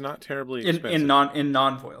card's not terribly expensive. In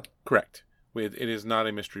non-foil. Correct. It is not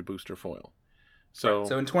a Mystery Booster foil. So, right.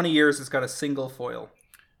 So in 20 years, it's got a single foil.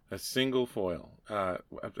 A single foil. I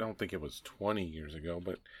don't think it was 20 years ago,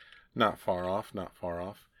 but not far off.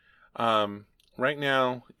 Right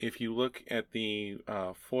now, if you look at the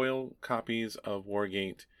foil copies of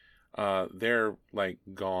Wargate, they're like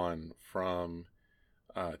gone from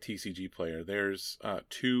TCG Player. There's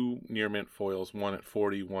 2 near mint foils, one at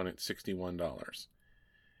 $40, one at $61.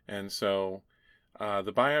 And so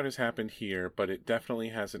the buyout has happened here, but it definitely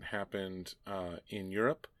hasn't happened in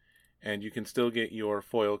Europe. And you can still get your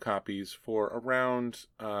foil copies for around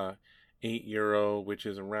 €8, which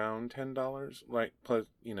is around $10. Like, plus,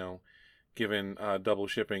 given double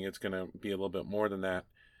shipping, it's going to be a little bit more than that.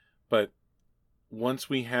 But once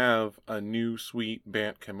we have a new sweet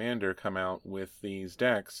Bant Commander come out with these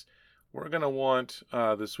decks, we're going to want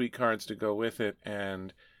the sweet cards to go with it,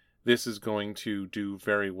 and this is going to do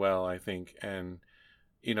very well, I think. And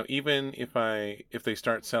even if they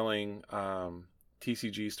start selling,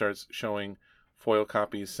 TCG starts showing foil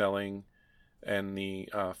copies selling in the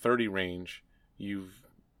 30 range, you've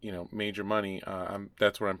made your money.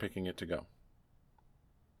 That's where I'm picking it to go.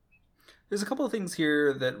 There's a couple of things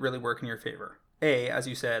here that really work in your favor. As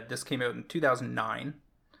you said, this came out in 2009.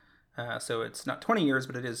 So it's not 20 years,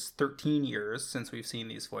 but it is 13 years since we've seen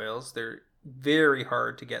these foils. They're very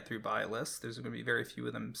hard to get through buy lists. There's going to be very few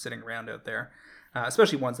of them sitting around out there,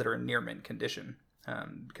 especially ones that are in near mint condition,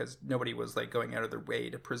 because nobody was going out of their way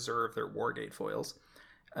to preserve their Wargate foils.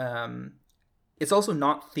 It's also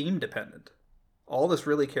not theme dependent. All this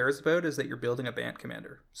really cares about is that you're building a Bant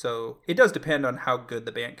Commander. So it does depend on how good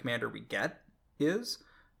the Bant Commander we get is,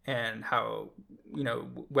 and how,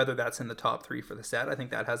 whether that's in the top 3 for the set. I think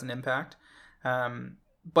that has an impact.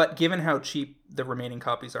 But given how cheap the remaining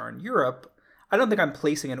copies are in Europe, I don't think I'm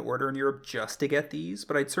placing an order in Europe just to get these,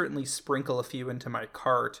 but I'd certainly sprinkle a few into my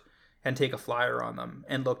cart and take a flyer on them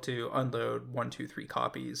and look to unload 1, 2, 3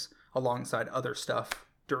 copies alongside other stuff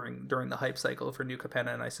during the hype cycle for New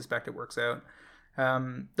Capenna, and I suspect it works out.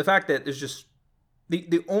 The fact that there's just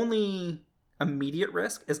the only immediate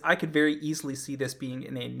risk is I could very easily see this being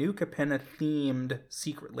in a New Capenna themed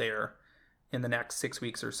secret lair in the next 6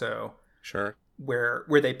 weeks or so. Sure. Where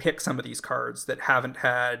they pick some of these cards that haven't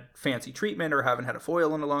had fancy treatment or haven't had a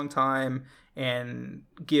foil in a long time and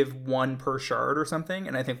give 1 per shard or something.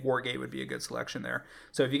 And I think Wargate would be a good selection there.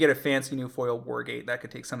 So if you get a fancy new foil Wargate, that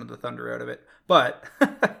could take some of the thunder out of it. But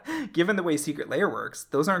given the way Secret Lair works,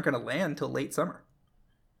 those aren't going to land till late summer.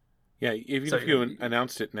 Yeah, if you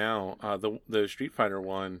announced it now, the Street Fighter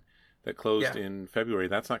one that closed in February,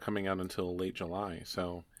 that's not coming out until late July.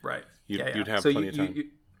 So right, you'd have plenty of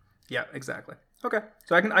time. Yeah, exactly. Okay,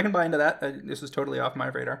 so I can buy into that. This was totally off my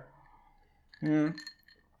radar.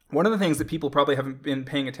 One of the things that people probably haven't been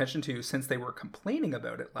paying attention to since they were complaining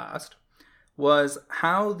about it last was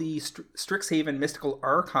how the Strixhaven Mystical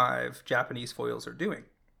Archive Japanese foils are doing.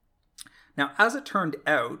 Now, as it turned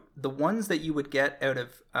out, the ones that you would get out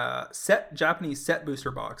of Japanese set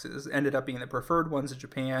booster boxes ended up being the preferred ones in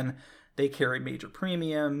Japan. They carry major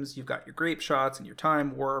premiums. You've got your Grape Shots and your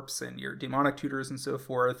Time Warps and your Demonic Tutors and so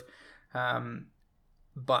forth.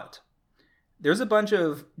 But there's a bunch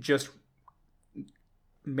of just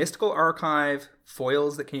Mystical Archive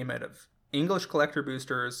foils that came out of English collector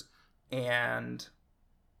boosters, and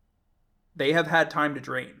they have had time to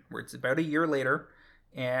drain, where it's about a year later,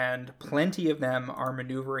 and plenty of them are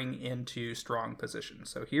maneuvering into strong positions.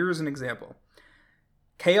 So here's an example.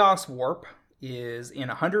 Chaos Warp is in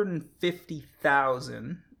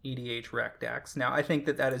 150,000 EDH rec decks. Now, I think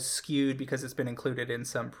that is skewed because it's been included in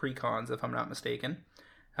some pre-cons, if I'm not mistaken.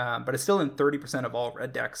 But it's still in 30% of all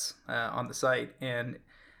red decks on the site. And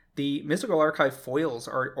the Mystical Archive foils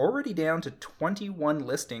are already down to 21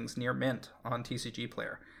 listings near mint on TCG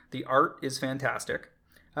Player. The art is fantastic.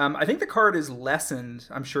 I think the card is lessened,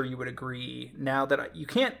 I'm sure you would agree, now that you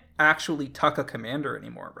can't actually tuck a commander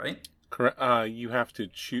anymore, right? Correct. You have to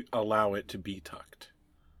allow it to be tucked.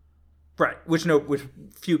 Right, which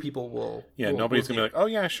few people will. Yeah, nobody's going to be like, oh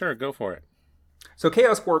yeah, sure, go for it. So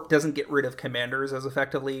Chaos Warp doesn't get rid of commanders as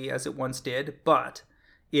effectively as it once did, but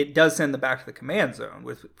it does send them back to the command zone,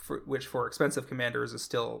 which for expensive commanders is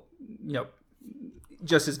still,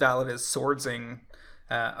 just as valid as swordsing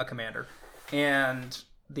a commander. And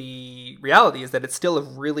the reality is that it's still a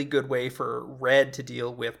really good way for red to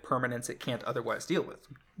deal with permanents it can't otherwise deal with,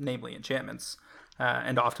 namely enchantments,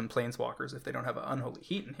 and often planeswalkers if they don't have an Unholy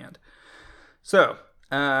Heat in hand. So,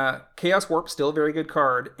 Chaos Warp, still a very good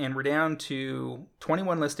card, and we're down to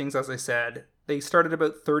 21 listings, as I said. They start at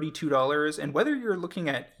about $32, and whether you're looking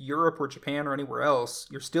at Europe or Japan or anywhere else,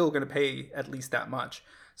 you're still going to pay at least that much.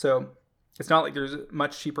 So, it's not like there's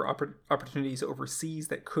much cheaper opportunities overseas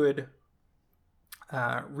that could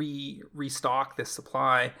restock this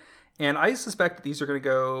supply. And I suspect that these are going to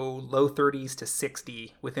go low 30s to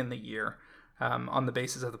 60 within the year, on the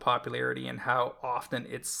basis of the popularity and how often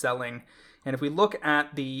it's selling. And if we look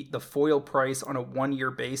at the foil price on a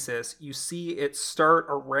 1-year basis, you see it start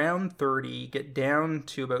around 30, get down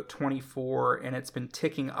to about 24, and it's been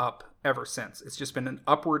ticking up ever since. It's just been an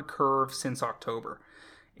upward curve since October.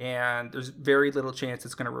 And there's very little chance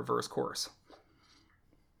it's going to reverse course.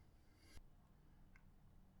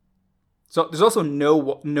 So there's also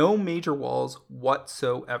no major walls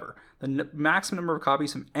whatsoever. The maximum number of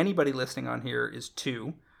copies from anybody listing on here is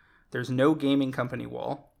 2. There's no gaming company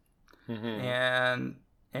wall. Mm-hmm.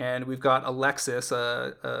 And we've got Alexis,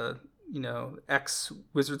 ex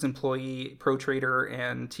Wizards employee, pro trader,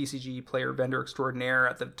 and TCG player vendor extraordinaire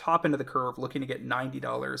at the top end of the curve, looking to get $90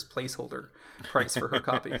 placeholder price for her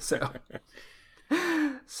copy.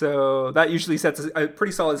 So that usually sets a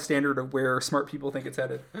pretty solid standard of where smart people think it's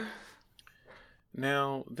headed.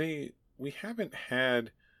 Now, we haven't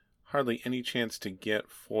had hardly any chance to get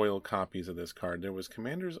foil copies of this card. There was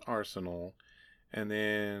Commander's Arsenal, and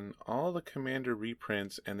then all the Commander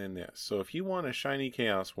reprints, and then this. So if you want a shiny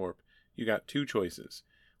Chaos Warp, you got 2 choices.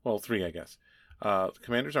 Well, 3, I guess.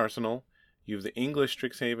 Commander's Arsenal, you have the English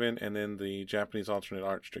Strixhaven, and then the Japanese alternate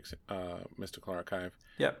art Mystical Archive.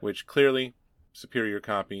 Yep. Which clearly, superior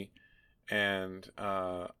copy. And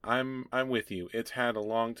I'm with you. It's had a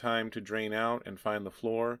long time to drain out and find the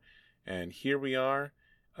floor, and here we are.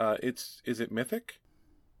 Is it Mythic?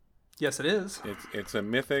 Yes, it is. It's a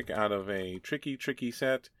Mythic out of a tricky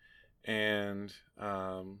set, and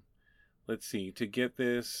let's see. To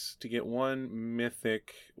get one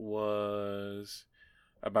Mythic was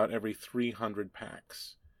about every 300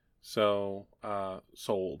 packs. So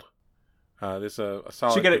sold. This is a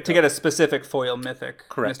solid. To get a specific foil Mythic.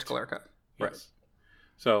 Correct. Mystical Archive. Yes. Right.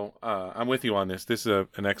 So I'm with you on this. This is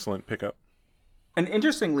an excellent pickup. And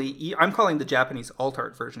interestingly, I'm calling the Japanese alt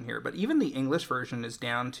art version here, but even the English version is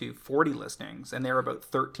down to 40 listings, and they're about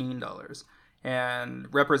 $13,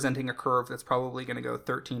 and representing a curve that's probably going to go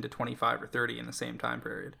 13 to 25 or 30 in the same time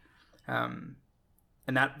period. And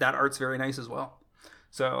that art's very nice as well.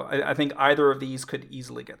 So I think either of these could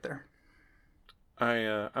easily get there.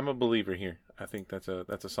 I'm a believer here. I think that's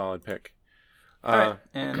a solid pick. All right.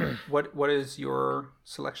 And what is your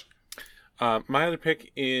selection? My other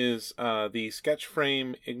pick is the Sketch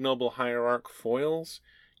Frame Ignoble Hierarch foils.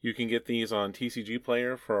 You can get these on TCG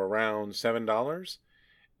Player for around $7,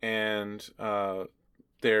 and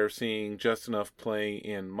they're seeing just enough play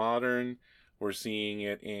in Modern. We're seeing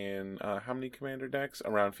it in how many Commander decks?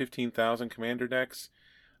 Around 15,000 Commander decks.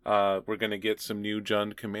 We're going to get some new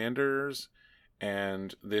Jund Commanders.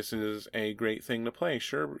 And this is a great thing to play.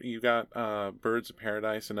 Sure, you got Birds of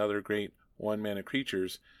Paradise and other great 1-mana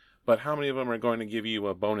creatures, but how many of them are going to give you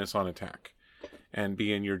a bonus on attack and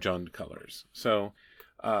be in your Jund colors? So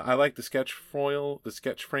I like the sketch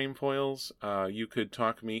frame foils. You could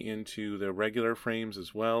talk me into the regular frames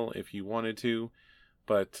as well if you wanted to,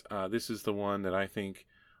 but this is the one that I think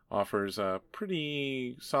offers a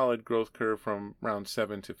pretty solid growth curve from round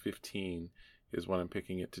 7 to 15 is what I'm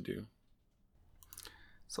picking it to do.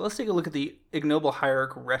 So let's take a look at the Ignoble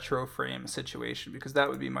Hierarch retro frame situation, because that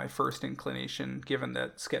would be my first inclination, given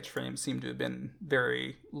that sketch frames seem to have been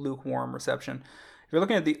very lukewarm reception. If you're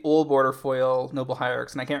looking at the old border foil Noble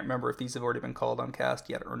Hierarchs, and I can't remember if these have already been called on cast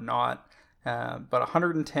yet or not, but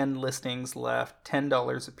 110 listings left,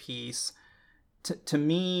 $10 a piece. To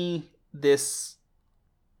me, this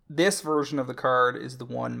version of the card is the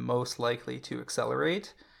one most likely to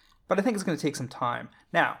accelerate, but I think it's going to take some time.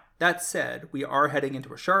 Now, that said, we are heading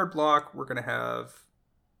into a shard block. We're going to have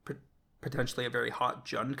potentially a very hot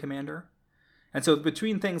Jund commander. And so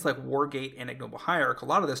between things like Wargate and Ignoble Hierarch, a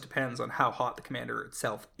lot of this depends on how hot the commander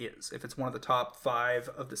itself is. If it's one of the top 5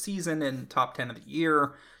 of the season and top 10 of the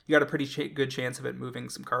year, you got a pretty good chance of it moving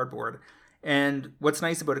some cardboard. And what's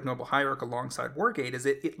nice about Ignoble Hierarch alongside Wargate is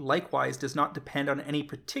it likewise does not depend on any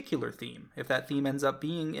particular theme. If that theme ends up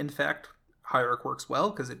being Infect, Hierarch works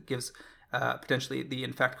well because it gives potentially the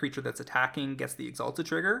Infect creature that's attacking gets the Exalted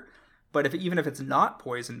trigger. But even if it's not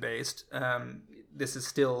poison-based, this is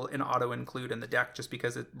still an auto include in the deck just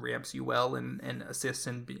because it ramps you well and assists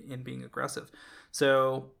in being aggressive.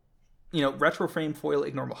 So, Retro Frame Foil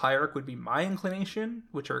Ignorable Hierarch would be my inclination,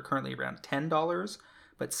 which are currently around $10.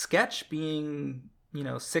 But Sketch being,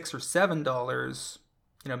 $6 or $7,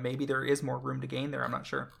 maybe there is more room to gain there. I'm not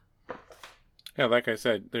sure. Yeah, like I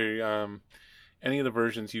said, there any of the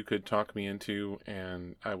versions you could talk me into,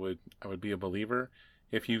 and I would be a believer.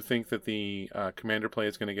 If you think that the Commander play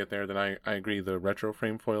is going to get there, then I agree the Retro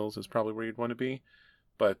Frame Foils is probably where you'd want to be.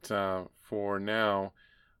 But for now,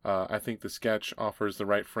 I think the Sketch offers the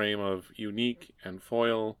right frame of unique and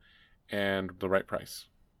foil and the right price.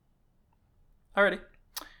 Alrighty.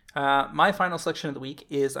 My final selection of the week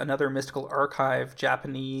is another Mystical Archive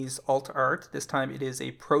Japanese alt art. This time it is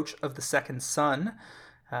Approach of the Second Sun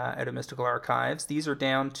out of Mystical Archives. These are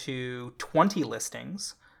down to 20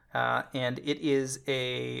 listings, and it is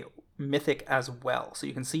a mythic as well. So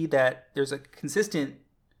you can see that there's a consistent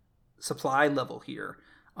supply level here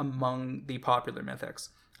among the popular mythics.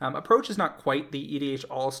 Approach is not quite the EDH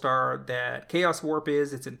All-Star that Chaos Warp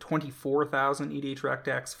is. It's in 24,000 EDH Rec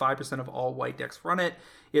decks. 5% of all white decks run it.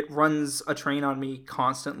 It runs a train on me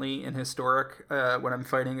constantly in Historic when I'm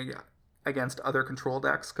fighting against other control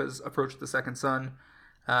decks, because Approach of the Second Sun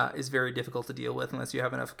is very difficult to deal with unless you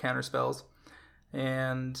have enough counter spells.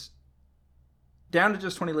 And down to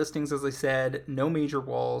just 20 listings, as I said. No major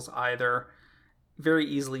walls either. Very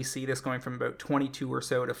easily see this going from about 22 or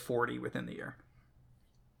so to 40 within the year.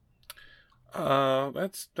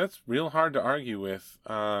 That's real hard to argue with.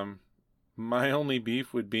 My only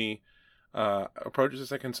beef would be Approach of the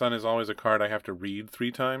Second Sun is always a card I have to read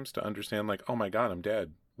 3 times to understand, like, oh my god, I'm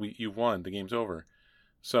dead. You've won, the game's over.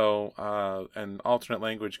 So an alternate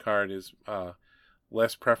language card is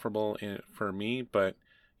less preferable for me, but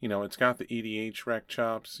it's got the EDH rec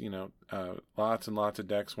chops. Lots and lots of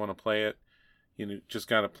decks want to play it. Just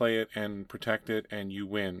got to play it and protect it, and you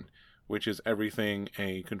win, which is everything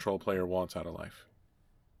a control player wants out of life.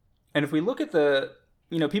 And if we look at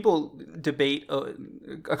people debate,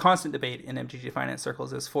 a constant debate in MTG Finance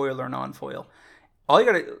circles is foil or non-foil. All you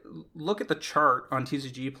got to look at the chart on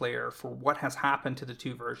TCG Player for what has happened to the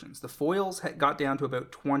two versions. The foils got down to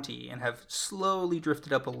about 20 and have slowly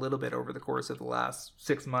drifted up a little bit over the course of the last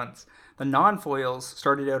 6 months. The non-foils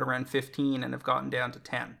started out around 15 and have gotten down to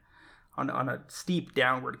 10. On a steep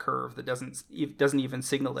downward curve that doesn't even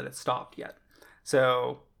signal that it's stopped yet.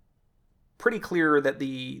 So pretty clear that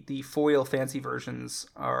the foil fancy versions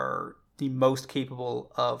are the most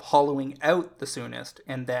capable of hollowing out the soonest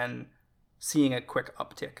and then seeing a quick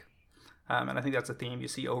uptick. And I think that's a theme you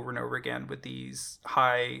see over and over again with these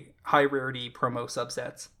high rarity promo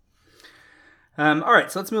subsets. All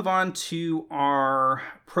right, so let's move on to our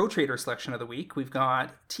Pro Trader selection of the week. We've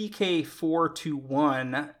got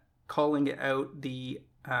TK421 calling out the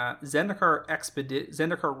Zendikar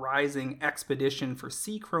Rising Expedition for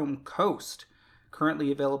Seachrome Coast, currently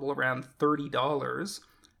available around $30.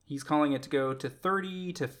 He's calling it to go to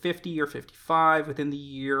 30 to 50 or 55 within the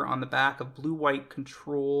year on the back of blue-white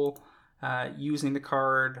control, using the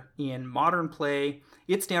card in Modern play.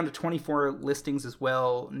 It's down to 24 listings as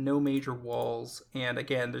well, no major walls, and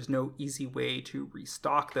again, there's no easy way to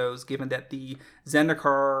restock those, given that the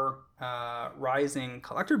Zendikar Rising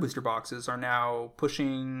Collector Booster boxes are now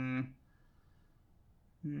pushing,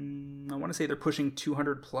 I want to say they're pushing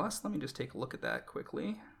 200 plus. Let me just take a look at that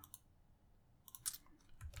quickly.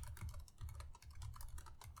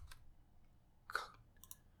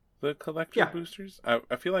 The collector boosters?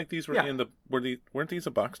 I feel like these were weren't these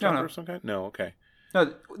a box topper of some kind? No, okay.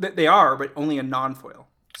 No, they are, but only in non-foil.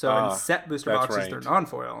 So in set booster boxes, they're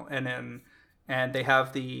non-foil, and they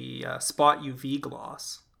have the spot UV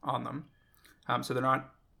gloss on them, so they're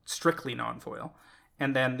not strictly non-foil.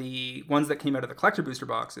 And then the ones that came out of the collector booster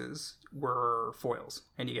boxes were foils,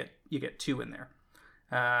 and you get 2 in there.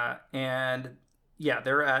 And yeah,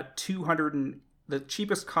 they're at 200. The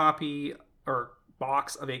cheapest copy or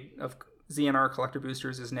box of ZNR collector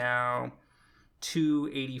boosters is now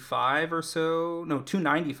 $285 or so. No,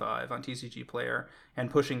 $295 on TCG Player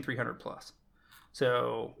and pushing 300 plus.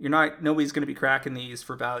 So nobody's going to be cracking these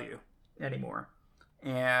for value anymore.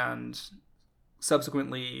 And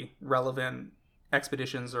subsequently, relevant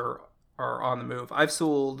expeditions are on the move. I've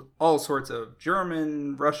sold all sorts of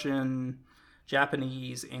German, Russian,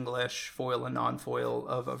 Japanese, English, foil and non-foil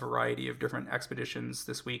of a variety of different expeditions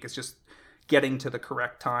this week. It's just getting to the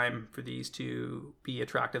correct time for these to be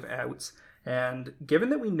attractive outs. And given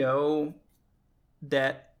that we know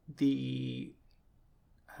that the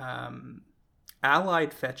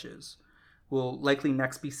allied fetches will likely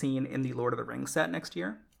next be seen in the Lord of the Rings set next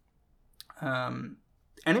year,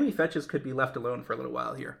 enemy fetches could be left alone for a little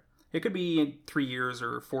while here. It could be 3 years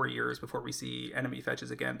or 4 years before we see enemy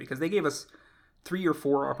fetches again, because they gave us 3 or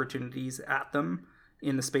 4 opportunities at them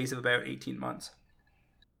in the space of about 18 months.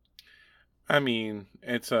 I mean,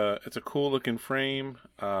 it's a cool looking frame.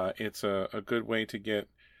 It's a good way to get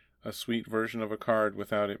a sweet version of a card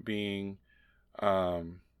without it being,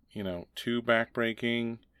 too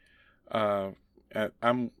backbreaking.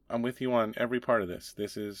 I'm with you on every part of this.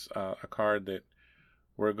 This is a card that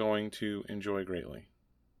we're going to enjoy greatly.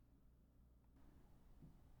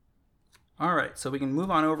 All right, so we can move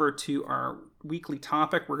on over to our weekly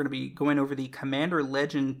topic. We're going to be going over the Commander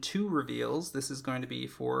Legend 2 reveals. This is going to be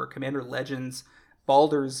for Commander Legends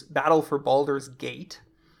Baldur's Battle for Baldur's Gate.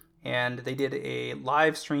 And they did a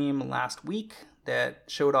live stream last week that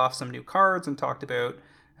showed off some new cards and talked about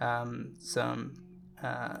some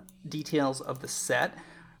details of the set.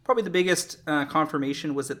 Probably the biggest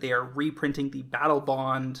confirmation was that they are reprinting the Battle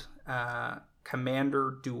Bond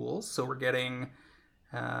Commander duels. So we're getting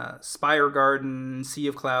Spire Garden, Sea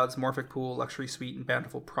of Clouds, Morphic Pool, Luxury Suite, and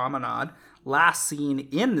Bountiful Promenade, last seen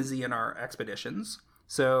in the ZNR Expeditions.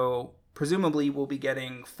 So presumably we'll be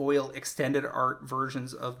getting foil extended art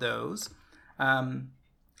versions of those.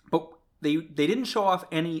 But they didn't show off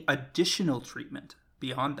any additional treatment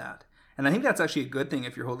beyond that. And I think that's actually a good thing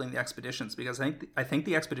if you're holding the Expeditions, because I think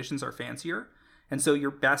the Expeditions are fancier. And so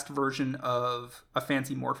your best version of a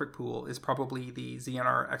fancy Morphic Pool is probably the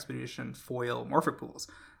ZNR Expedition foil Morphic Pools.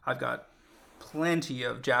 I've got plenty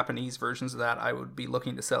of Japanese versions of that I would be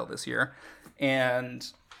looking to sell this year. And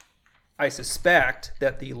I suspect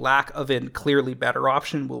that the lack of a clearly better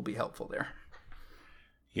option will be helpful there.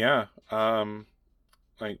 Yeah.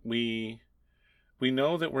 We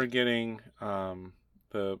know that we're getting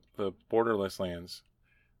the borderless lands,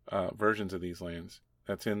 versions of these lands.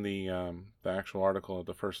 That's in the actual article of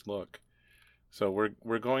the first look. So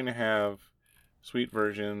we're going to have sweet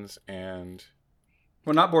versions and...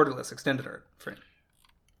 Well, not borderless, extended art, Frank.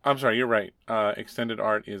 I'm sorry, you're right. Extended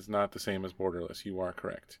art is not the same as borderless. You are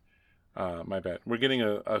correct. My bad. We're getting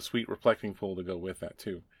a sweet reflecting pool to go with that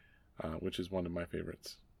too, which is one of my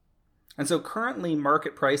favorites. And so currently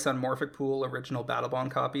market price on Morphic Pool original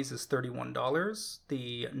Battlebond copies is $31.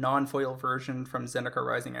 The non-foil version from Zendikar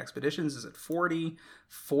Rising Expeditions is at $40.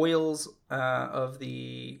 Foils of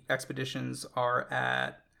the Expeditions are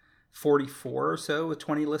at $44 or so with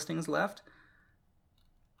 20 listings left.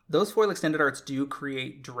 Those foil extended arts do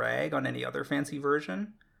create drag on any other fancy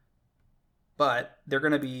version, but they're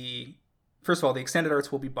going to be... First of all, the extended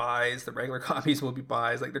arts will be buys, the regular copies will be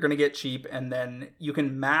buys. Like, they're going to get cheap, and then you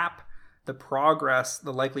can map the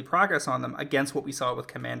likely progress on them against what we saw with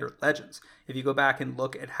Commander Legends. If you go back and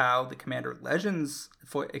look at how the Commander Legends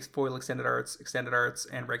foil extended arts,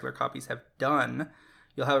 and regular copies have done,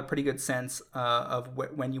 you'll have a pretty good sense of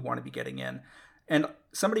when you want to be getting in. And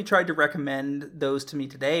somebody tried to recommend those to me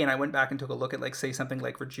today, and I went back and took a look at, like, say, something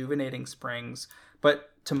like Rejuvenating Springs. But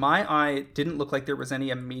to my eye, it didn't look like there was any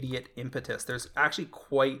immediate impetus. There's actually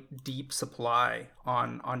quite deep supply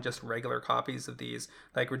on just regular copies of these.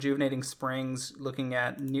 Like Rejuvenating Springs, looking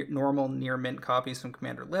at normal near mint copies from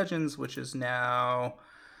Commander Legends, which is now...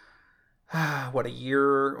 almost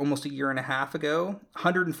a year and a half ago,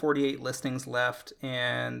 148 listings left,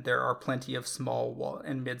 and there are plenty of small wall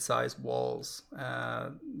and mid-size walls,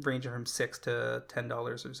 ranging from $6 to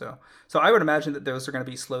 $10 or so. So I would imagine that those are going to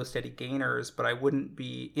be slow, steady gainers, but I wouldn't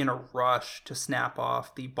be in a rush to snap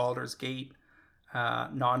off the Baldur's Gate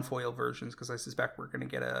non-foil versions, because I suspect we're going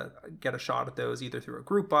to get a shot at those either through a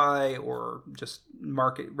group buy or just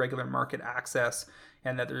regular market access,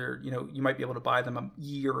 and that they're, you might be able to buy them a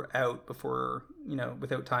year out before,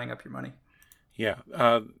 without tying up your money. Yeah,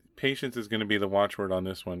 patience is going to be the watchword on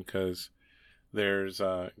this one, because there's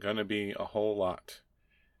going to be a whole lot,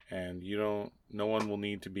 and no one will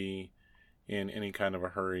need to be in any kind of a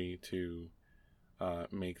hurry to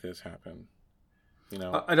make this happen.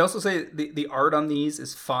 I'd also say the art on these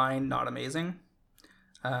is fine, not amazing.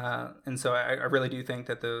 And so I really do think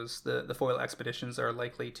that the foil expeditions are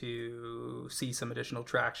likely to see some additional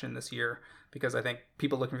traction this year, because I think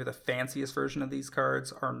people looking for the fanciest version of these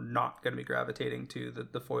cards are not going to be gravitating to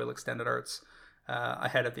the foil extended arts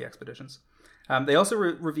ahead of the expeditions. They also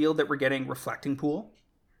revealed that we're getting Reflecting Pool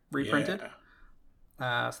reprinted.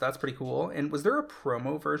 Yeah. So that's pretty cool. And was there a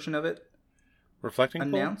promo version of it Reflecting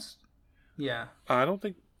announced? Pool? Yeah. I don't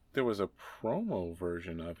think there was a promo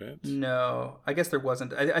version of it. No, I guess there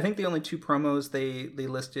wasn't. I think the only two promos they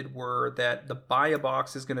listed were that the buy a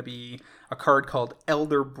box is going to be a card called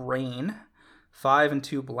Elder Brain, 5 and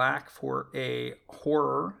 2 black for a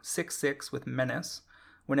horror, 6/6 with menace.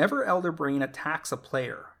 Whenever Elder Brain attacks a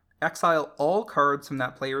player, exile all cards from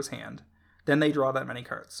that player's hand. Then they draw that many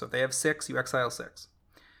cards. So if they have 6, you exile 6.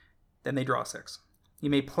 Then they draw 6. You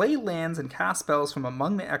may play lands and cast spells from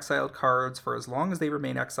among the exiled cards for as long as they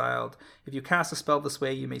remain exiled. If you cast a spell this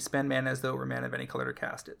way, you may spend mana as though it were mana of any color to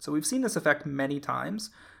cast it. So we've seen this effect many times,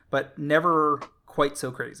 but never quite so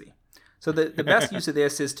crazy. So the best use of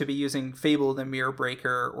this is to be using Fable the Mirror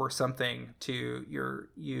Breaker or something to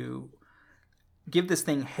you give this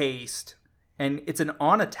thing haste, and it's an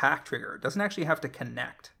on-attack trigger. It doesn't actually have to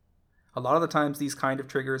connect. A lot of the times these kind of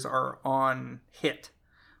triggers are on hit,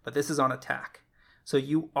 but this is on attack. So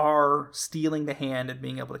you are stealing the hand and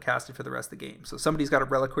being able to cast it for the rest of the game. So somebody's got a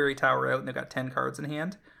Reliquary Tower out and they've got 10 cards in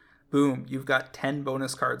hand. Boom, you've got 10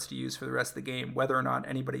 bonus cards to use for the rest of the game, whether or not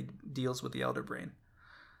anybody deals with the Elder Brain.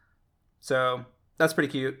 So that's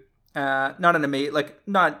pretty cute. Not an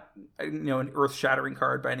an earth-shattering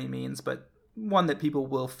card by any means, but one that people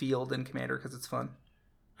will field in Commander because it's fun.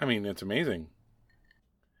 I mean, it's amazing.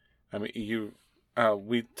 I mean, you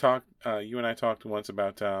and I talked once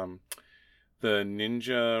about the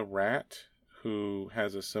Ninja Rat, who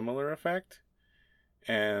has a similar effect,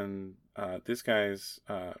 and this guy's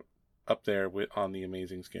up there on the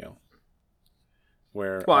amazing scale.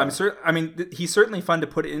 Where he's certainly fun to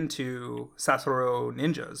put into Satoru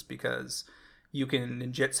Ninjas because you can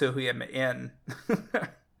ninjutsu him in.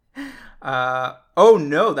 Oh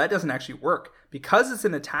no, that doesn't actually work because it's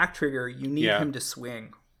an attack trigger. You need him to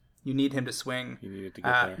swing. You need him to swing. You need it to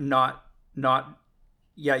get there.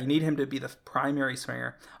 You need him to be the primary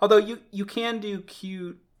swinger. Although you can do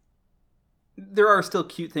cute. There are still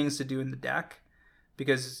cute things to do in the deck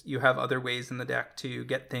because you have other ways in the deck to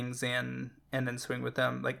get things in and then swing with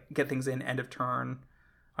them. Like get things in end of turn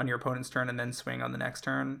on your opponent's turn and then swing on the next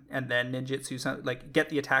turn. And then ninjutsu, like get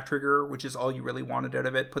the attack trigger, which is all you really wanted out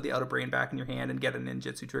of it. Put the Elder Brain back in your hand and get a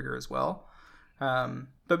ninjutsu trigger as well.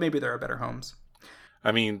 But maybe there are better homes.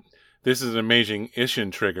 I mean, this is an amazing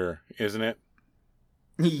Ishin trigger, isn't it?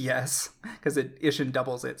 Yes, because Ishin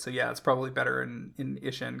doubles it. So yeah, it's probably better in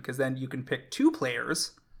Ishin because then you can pick 2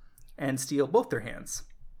 players and steal both their hands,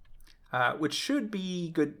 which should be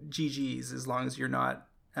good GGs as long as you're not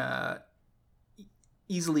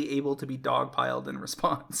easily able to be dogpiled in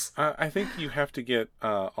response. I think you have to get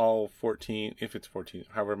all 14, if it's 14,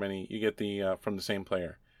 however many, you get the from the same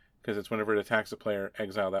player. Because it's whenever it attacks a player,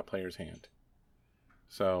 exile that player's hand.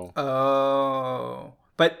 So.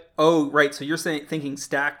 Right. So you're thinking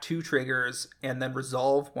stack 2 triggers and then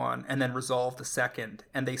resolve one and then resolve the second,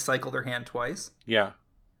 and they cycle their hand twice. Yeah.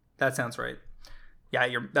 That sounds right. Yeah,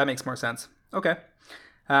 that makes more sense. Okay.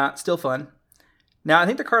 Still fun. Now, I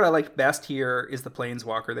think the card I like best here is the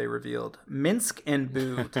Planeswalker they revealed. Minsc and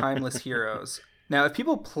Boo, Timeless Heroes. Now, if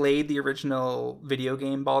people played the original video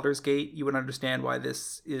game Baldur's Gate, you would understand why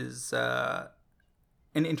this is an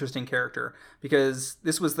interesting character. Because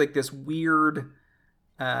this was like this weird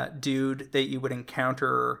dude that you would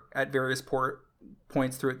encounter at various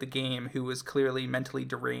points throughout the game who was clearly mentally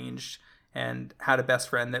deranged and had a best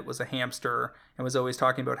friend that was a hamster and was always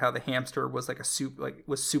talking about how the hamster was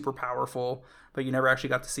was super powerful, but you never actually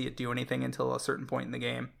got to see it do anything until a certain point in the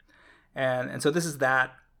game. And so this is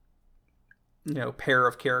that pair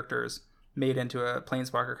of characters made into a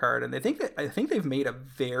Planeswalker card, and I think they've made a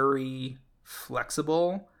very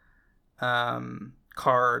flexible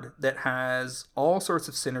card that has all sorts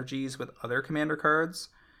of synergies with other Commander cards,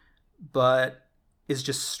 but is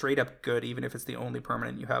just straight up good even if it's the only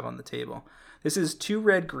permanent you have on the table. This is 2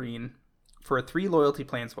 red-green for a 3 loyalty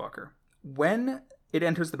Planeswalker. When it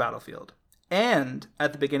enters the battlefield, and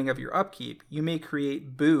at the beginning of your upkeep, you may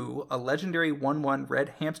create Boo, a legendary 1/1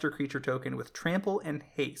 red hamster creature token with trample and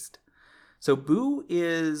haste. So Boo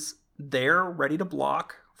is there ready to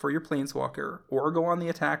block for your Planeswalker or go on the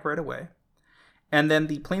attack right away. And then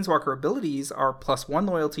the Planeswalker abilities are +1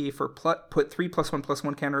 loyalty for put 3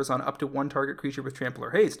 +1/+1 counters on up to 1 target creature with trample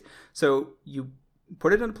or haste. So you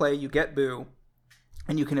put it into play, you get Boo,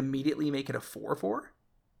 and you can immediately make it a 4/4.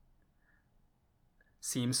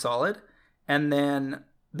 Seems solid. And then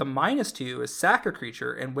the -2 is sack a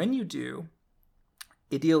creature, and when you do,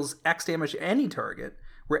 it deals X damage to any target,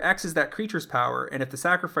 where X is that creature's power, and if the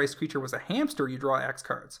sacrificed creature was a hamster, you draw X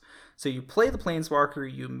cards. So you play the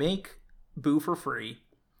Planeswalker, you make Boo for free.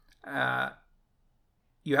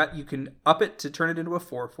 You can up it to turn it into a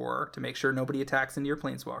 4/4 to make sure nobody attacks into your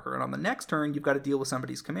Planeswalker, and on the next turn, you've got to deal with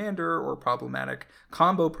somebody's commander or problematic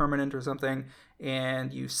combo permanent or something,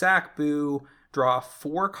 and you sack Boo, draw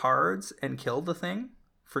 4 cards and kill the thing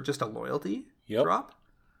for just a loyalty drop.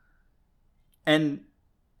 And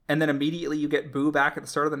then immediately you get Boo back at the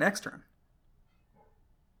start of the next turn.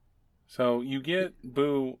 So you get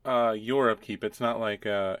Boo your upkeep. It's not like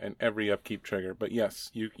an every upkeep trigger, but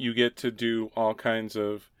yes, you get to do all kinds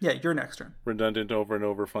of Yeah, your next turn. redundant over and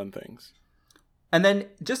over fun things. And then,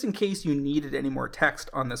 just in case you needed any more text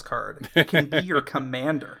on this card, it can be your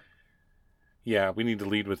commander. Yeah, we need to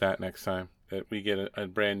lead with that next time. That we get a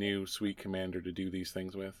brand new sweet commander to do these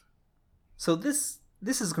things with. So this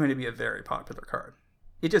is going to be a very popular card.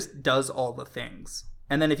 It just does all the things.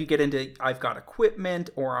 And then if you get into I've got equipment,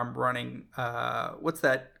 or I'm running what's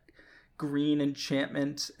that green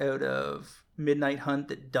enchantment out of Midnight Hunt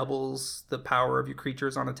that doubles the power of your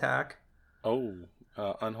creatures on attack? Oh,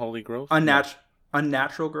 unholy growth?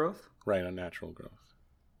 Unnatural growth? Right, unnatural growth.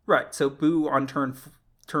 Right. So Boo on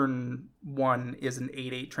turn 1 is an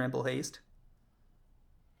 8/8 trample haste.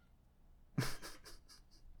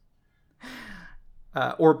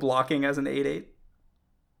 Or blocking as an 8/8.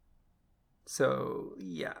 So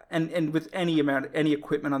yeah, and with any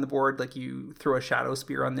equipment on the board, like you throw a Shadow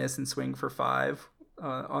Spear on this and swing for 5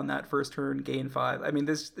 on that first turn, gain 5. I mean,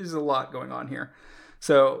 there's a lot going on here.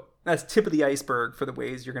 So that's tip of the iceberg for the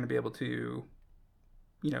ways you're going to be able to,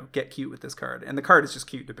 get cute with this card. And the card is just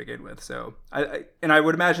cute to begin with. So I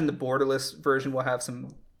would imagine the borderless version will have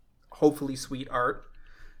some hopefully sweet art.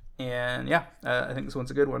 And yeah, I think this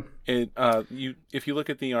one's a good one. If you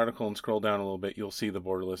look at the article and scroll down a little bit, you'll see the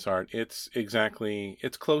borderless art.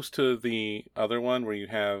 It's close to the other one where you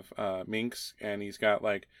have Minx, and he's got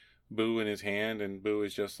like Boo in his hand, and Boo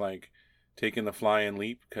is just like taking the fly and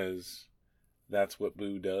leap because that's what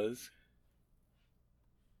Boo does.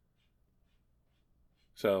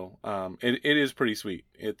 So it is pretty sweet.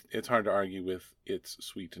 It's hard to argue with its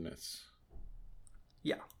sweetness.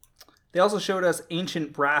 Yeah. They also showed us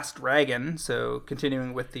Ancient Brass Dragon, so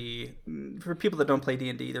continuing with for people that don't play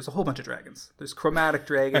D&D, there's a whole bunch of dragons. There's chromatic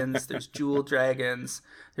dragons, there's jewel dragons,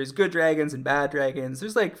 there's good dragons and bad dragons.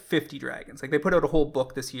 There's like 50 dragons. Like they put out a whole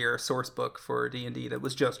book this year, source book for D&D that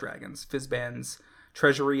was just dragons, Fizban's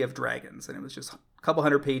Treasury of Dragons, and it was just a couple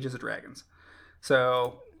hundred pages of dragons.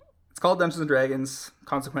 So it's called Dungeons & Dragons.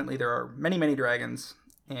 Consequently, there are many, many dragons,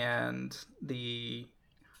 and the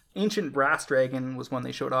Ancient Brass Dragon was one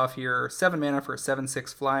they showed off here. 7 mana for a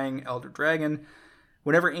 7/6 flying Elder Dragon.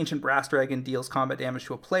 Whenever Ancient Brass Dragon deals combat damage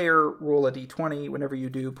to a player, roll a d20. Whenever you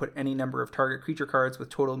do, put any number of target creature cards with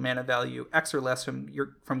total mana value X or less from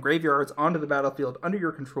graveyards onto the battlefield under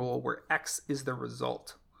your control, where X is the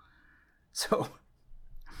result. So,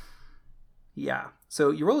 yeah.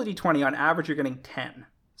 So you roll a d20. On average, you're getting 10.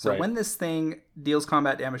 So right. When this thing deals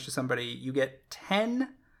combat damage to somebody, you get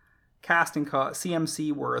 10 casting cost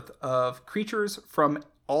CMC worth of creatures from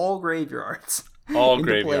all graveyards. All into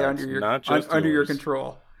graveyards, play under your, not just under your yours.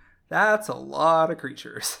 control. That's a lot of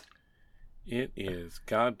creatures. It is.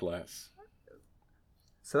 God bless.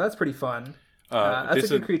 So that's pretty fun. That's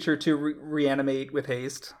a good creature to reanimate with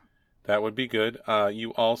haste. That would be good.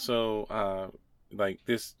 You also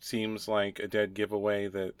this seems like a dead giveaway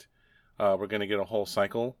that we're going to get a whole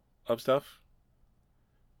cycle of stuff.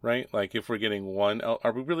 Right? Like, if we're getting one...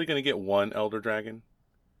 Are we really going to get one Elder Dragon?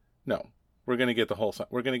 No. We're going to get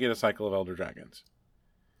we're going to get a cycle of Elder Dragons.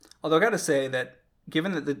 Although I got to say that,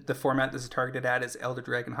 given that the format this is targeted at is Elder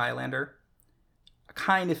Dragon Highlander, I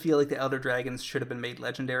kind of feel like the Elder Dragons should have been made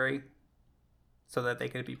legendary so that they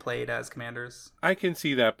could be played as commanders. I can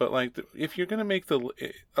see that, but like, if you're going to make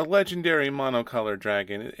a legendary monocolor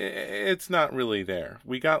dragon, it's not really there.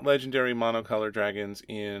 We got legendary monocolor dragons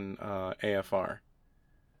in AFR.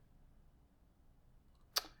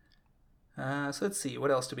 So let's see, what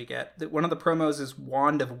else do we get? One of the promos is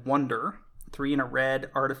Wand of Wonder. 3 in a red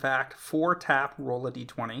artifact, 4 tap, roll a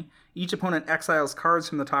d20. Each opponent exiles cards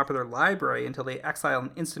from the top of their library until they exile an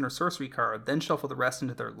instant or sorcery card, then shuffle the rest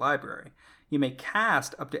into their library. You may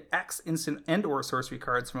cast up to X instant and or sorcery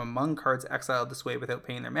cards from among cards exiled this way without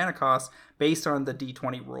paying their mana cost, based on the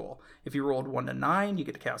d20 roll. If you rolled 1 to 9, you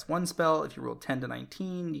get to cast 1 spell. If you rolled 10 to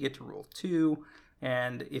 19, you get to roll 2.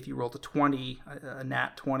 And if you rolled a 20, a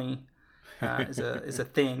nat 20, is a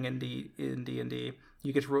thing in D&D.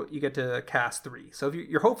 You get to cast 3. So if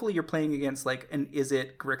you're hopefully you're playing against like an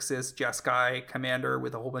Izzet, Grixis, Jeskai commander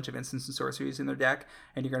with a whole bunch of instants and sorceries in their deck,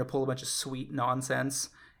 and you're going to pull a bunch of sweet nonsense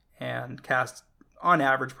and cast on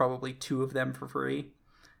average probably 2 of them for free,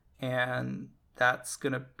 and that's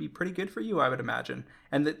going to be pretty good for you, I would imagine.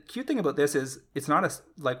 And the cute thing about this is it's not a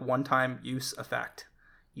like one-time use effect.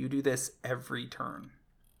 You do this every turn.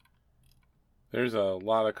 There's a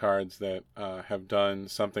lot of cards that have done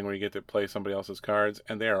something where you get to play somebody else's cards,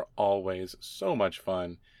 and they are always so much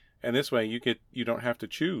fun. And this way, you don't have to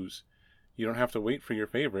choose. You don't have to wait for your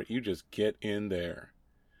favorite. You just get in there.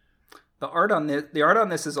 the art on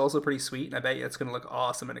this is also pretty sweet, and I bet you it's going to look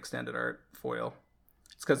awesome in extended art foil.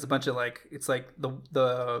 It's because a bunch of it's like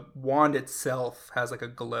the wand itself has like a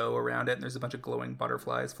glow around it, and there's a bunch of glowing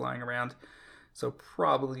butterflies flying around. So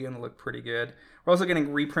probably going to look pretty good. We're also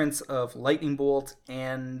getting reprints of Lightning Bolt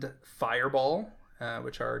and Fireball,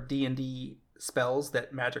 which are D&D spells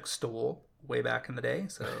that Magic stole way back in the day.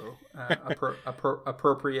 So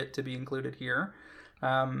appropriate to be included here.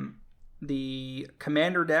 The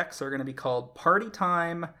commander decks are going to be called Party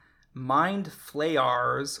Time, Mind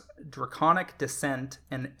Flayers, Draconic Descent,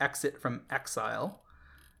 and Exit from Exile.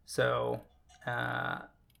 So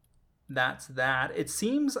that's that. It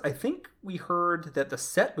seems, I think we heard that the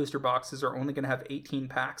set booster boxes are only going to have 18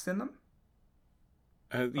 packs in them.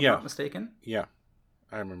 If I'm not mistaken. Yeah,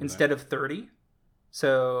 I remember instead of 30.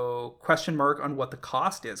 So question mark on what the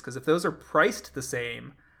cost is, because if those are priced the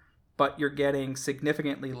same, but you're getting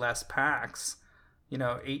significantly less packs,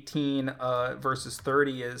 18 versus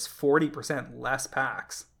 30 is 40% less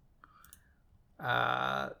packs,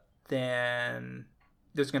 then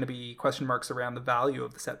there's going to be question marks around the value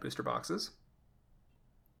of the set booster boxes.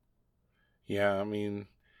 Yeah, I mean,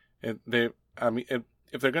 if they're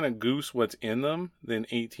going to goose what's in them, then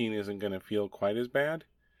 18 isn't going to feel quite as bad,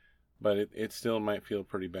 but it still might feel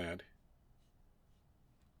pretty bad.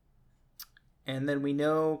 And then we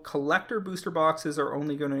know collector booster boxes are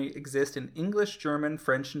only going to exist in English, German,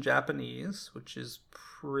 French, and Japanese, which is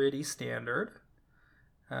pretty standard.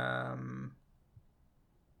 And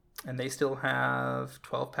they still have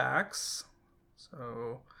 12 packs.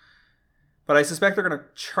 But I suspect they're going to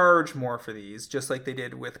charge more for these, just like they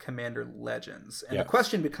did with Commander Legends. And The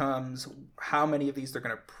question becomes how many of these they're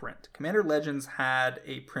going to print. Commander Legends had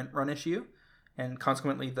a print run issue, and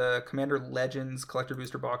consequently the Commander Legends collector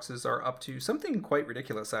booster boxes are up to something quite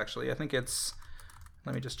ridiculous, actually. I think it's...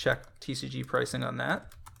 Let me just check TCG pricing on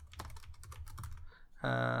that.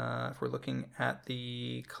 If we're looking at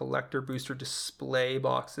the collector booster display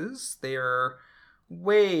boxes, they are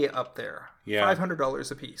way up there. Yeah.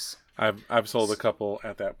 $500 a piece. I've sold a couple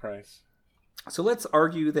at that price. So let's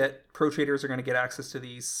argue that pro traders are going to get access to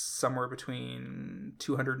these somewhere between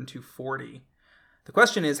 $200 and $240. The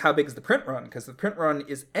question is, how big is the print run? Because if the print run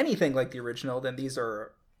is anything like the original, then these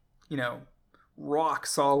are, rock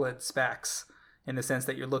solid specs in the sense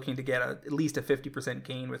that you're looking to get at least a 50%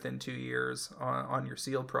 gain within 2 years on your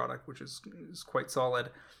sealed product, which is quite solid.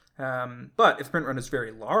 But if the print run is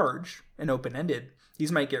very large and open-ended,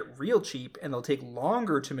 these might get real cheap and they'll take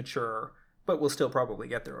longer to mature, but we'll still probably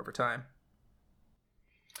get there over time.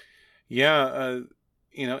 Yeah,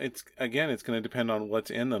 it's going to depend on what's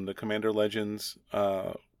in them. The Commander Legends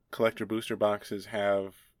collector booster boxes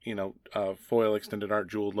have, foil extended art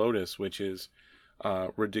Jeweled Lotus, which is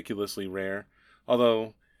ridiculously rare.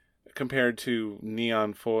 Although compared to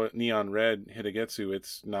Neon Red Hitagetsu,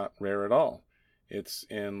 it's not rare at all. It's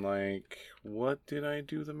in what did I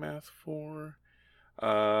do the math for?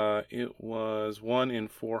 It was 1 in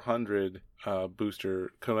 400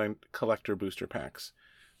 collector booster packs.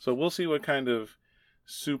 So we'll see what kind of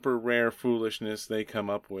super rare foolishness they come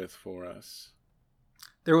up with for us.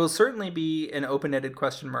 There will certainly be an open-ended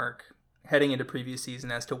question mark heading into preview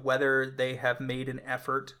season as to whether they have made an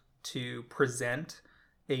effort to present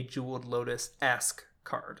a Jeweled Lotus-esque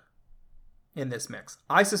card in this mix.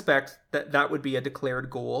 I suspect that would be a declared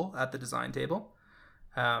goal at the design table,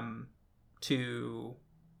 to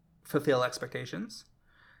fulfill expectations.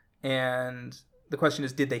 And the question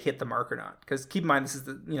is, did they hit the mark or not? Because keep in mind, this is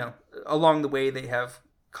along the way they have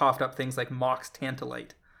coughed up things like Mox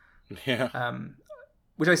Tantalite. Yeah.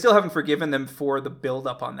 Which I still haven't forgiven them for the build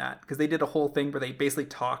up on that, because they did a whole thing where they basically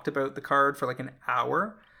talked about the card for an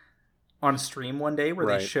hour on stream one day,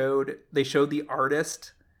 where they showed the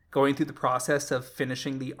artist going through the process of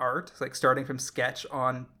finishing the art, starting from sketch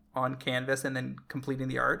on canvas and then completing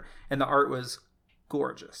the art, and the art was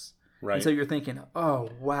gorgeous. Right. And so you're thinking, oh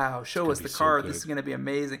wow, show us the card. This is going to be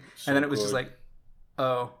amazing. And then it was just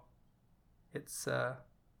oh, it's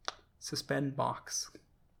suspend Mox.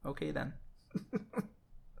 Okay then.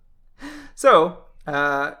 So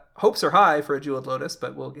hopes are high for a Jeweled Lotus,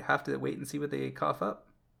 but we'll have to wait and see what they cough up.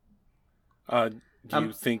 Do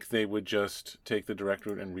you think they would just take the direct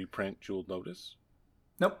route and reprint Jeweled Lotus?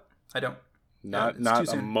 Nope, I don't. Not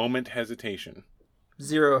a moment hesitation.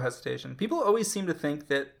 Zero hesitation. People always seem to think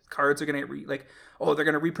that cards are going to they're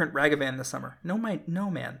going to reprint Ragavan this summer. No,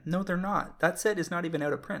 man. No, they're not. That set is not even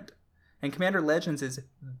out of print. And Commander Legends is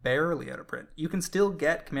barely out of print. You can still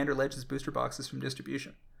get Commander Legends booster boxes from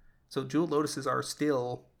distribution. So Jeweled Lotuses are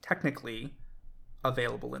still technically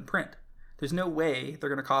available in print. There's no way they're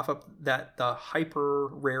going to cough up the hyper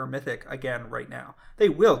rare mythic again right now. They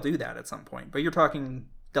will do that at some point, but you're talking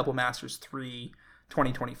Double Masters 3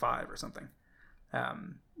 2025 or something,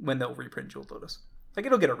 when they'll reprint Jeweled Lotus. Like,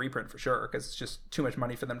 it'll get a reprint for sure, because it's just too much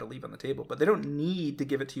money for them to leave on the table. But they don't need to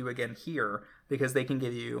give it to you again here, because they can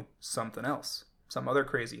give you something else, some other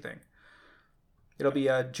crazy thing. It'll be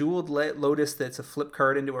a Jeweled Lotus that's a flip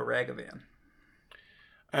card into a Ragavan.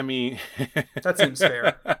 I mean... that seems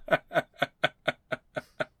fair.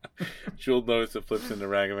 Jeweled Lotus that flips into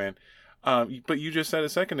Ragavan. But you just said a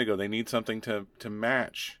second ago, they need something to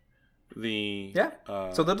match the... Yeah,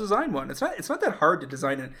 so they'll design one. It's not that hard to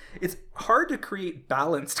design it. It's hard to create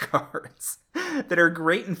balanced cards that are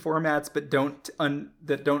great in formats but don't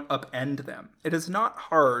upend them. It is not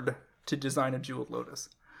hard to design a Jeweled Lotus,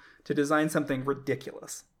 to design something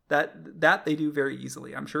ridiculous. That they do very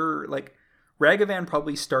easily. I'm sure, like, Ragavan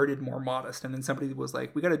probably started more modest, and then somebody was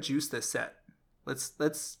like, we got to juice this set.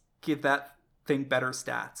 Let's give that thing better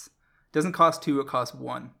stats. It doesn't cost 2, it costs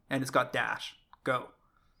 1, and it's got dash. Go.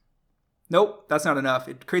 Nope, that's not enough.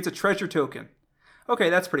 It creates a treasure token. Okay,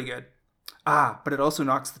 that's pretty good. But it also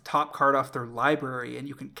knocks the top card off their library, and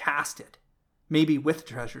you can cast it. Maybe with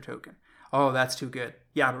treasure token. Oh, that's too good.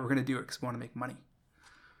 Yeah, but we're going to do it because we want to make money.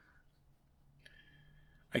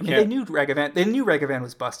 They knew Ragavan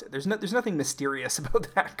was busted. There's nothing mysterious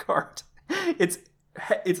about that card. It's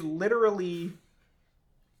literally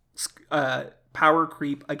power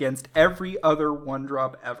creep against every other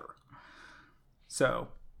 1-drop ever. So,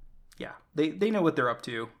 yeah, they know what they're up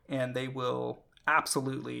to, and they will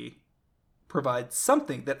absolutely provide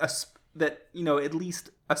something that at least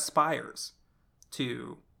aspires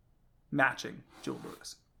to matching Jeweled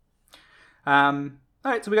Lotus.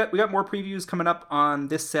 All right, so we got more previews coming up on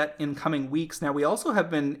this set in coming weeks. Now, we also have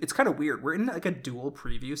been... It's kind of weird. We're in like a dual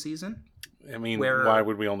preview season. I mean, why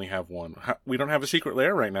would we only have one? We don't have a Secret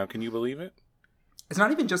Lair right now. Can you believe it? It's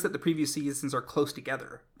not even just that the preview seasons are close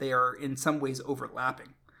together. They are in some ways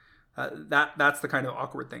overlapping. That's the kind of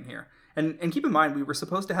awkward thing here. And keep in mind, we were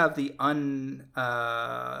supposed to have the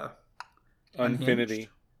Unfinity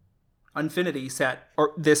set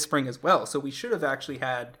or this spring as well. So we should have actually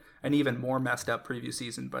had an even more messed up preview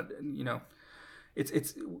season, but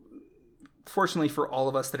it's fortunately for all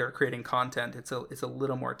of us that are creating content, it's a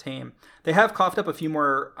little more tame. They have coughed up a few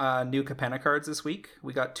more new Capenna cards this week.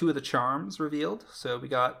 We got 2 of the charms revealed. So we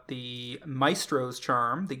got the Maestro's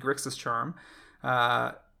charm, the Grixis charm.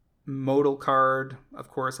 Modal card, of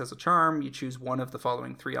course, has a charm. You choose one of the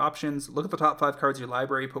following 3 options. Look at the top 5 cards of your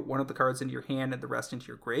library, put one of the cards into your hand and the rest into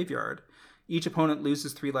your graveyard. Each opponent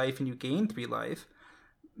loses 3 life and you gain 3 life.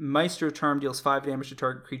 Maestro charm deals 5 damage to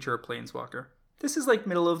target creature or planeswalker. This is like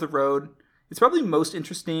middle of the road. It's probably most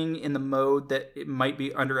interesting in the mode that it might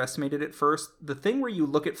be underestimated at first. The thing where you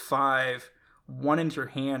look at 5, 1 into your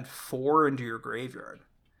hand, 4 into your graveyard.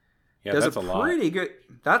 Yeah, that's a lot.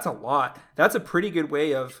 That's a lot. That's a pretty good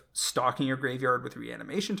way of stocking your graveyard with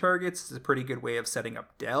reanimation targets. It's a pretty good way of setting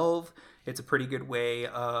up Delve. It's a pretty good way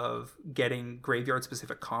of getting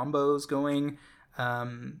graveyard-specific combos going.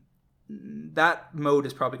 That mode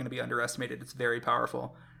is probably going to be underestimated. It's very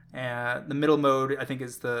powerful. The middle mode, I think,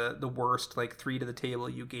 is the worst. Like 3 to the table,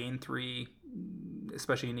 you gain 3,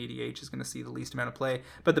 especially in EDH, is going to see the least amount of play.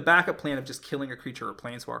 But the backup plan of just killing a creature or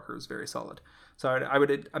planeswalker is very solid. So I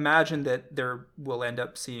would imagine that there will end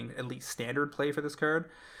up seeing at least standard play for this card.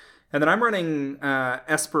 And then I'm running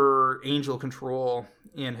Esper Angel Control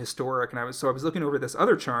in Historic, and I was looking over this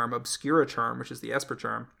other charm, Obscura Charm, which is the Esper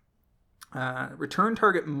charm. Return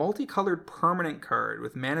target multicolored permanent card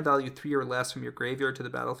with mana value 3 or less from your graveyard to the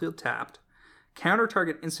battlefield tapped. Counter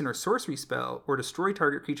target instant or sorcery spell, or destroy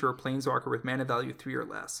target creature or planeswalker with mana value 3 or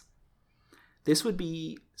less. This would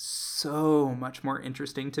be so much more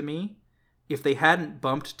interesting to me if they hadn't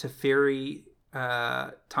bumped Teferi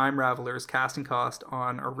Time Raveler's casting cost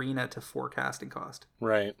on Arena to 4 casting cost.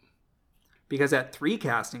 Right. Because at 3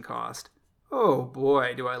 casting cost, oh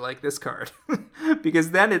boy, do I like this card.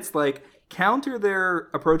 Because then it's like, counter their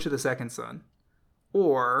Approach of the Second Sun,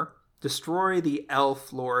 or destroy the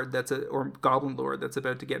elf lord or goblin lord that's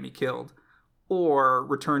about to get me killed, or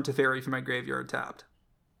return Teferi from my graveyard tapped.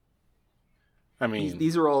 I mean,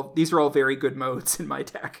 these are all very good modes in my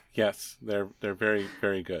deck. Yes, they're very,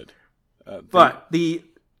 very good. But the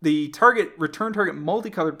return target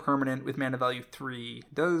multicolored permanent with mana value 3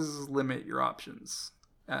 does limit your options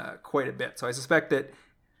quite a bit. So I suspect that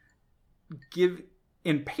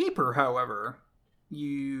in paper, however,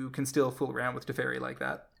 you can still fool around with Teferi like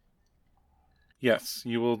that. Yes,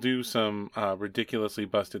 you will do some ridiculously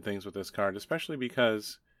busted things with this card, especially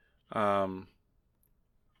because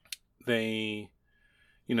they,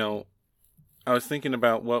 I was thinking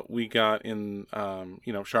about what we got in,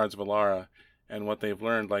 Shards of Alara and what they've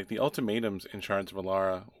learned. Like, the ultimatums in Shards of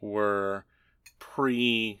Alara were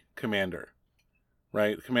pre-Commander,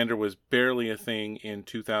 right? Commander was barely a thing in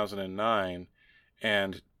 2009,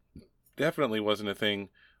 and definitely wasn't a thing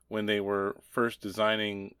when they were first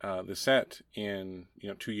designing the set in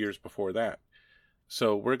 2 years before that.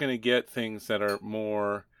 So we're going to get things that are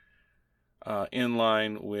more in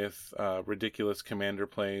line with ridiculous Commander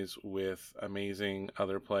plays, with amazing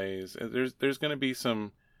other plays. There's going to be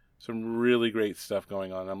some really great stuff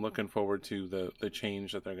going on. I'm looking forward to the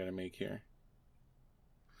change that they're going to make here.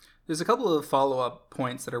 There's a couple of follow-up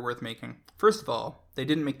points that are worth making. First of all, they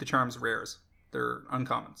didn't make the charms rares. They're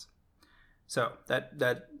uncommons. So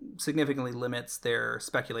that significantly limits their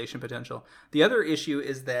speculation potential. The other issue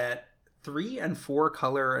is that 3 and 4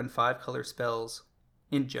 color and 5 color spells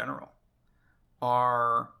in general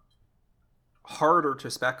are harder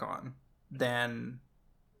to spec on than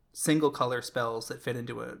single color spells that fit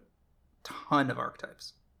into a ton of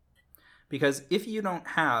archetypes. Because if you don't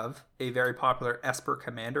have a very popular Esper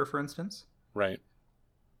commander, for instance, right,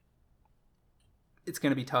 it's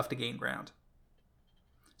going to be tough to gain ground.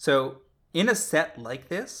 So in a set like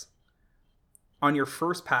this, on your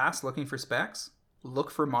first pass looking for specs, look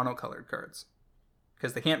for monocolored cards,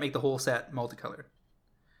 because they can't make the whole set multicolored.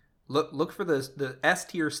 Look for the S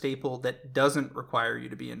tier staple that doesn't require you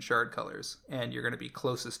to be in shard colors, and you're going to be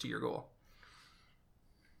closest to your goal.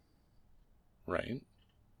 Right.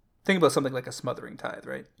 Think about something like a Smothering Tithe,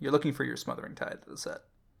 right? You're looking for your Smothering Tithe of the set.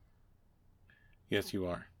 Yes, you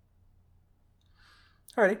are.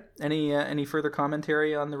 Alrighty. Any further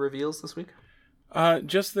commentary on the reveals this week?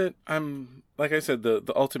 Just that like I said,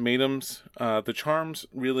 the ultimatums, the charms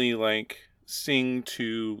really sing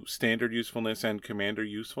to standard usefulness and commander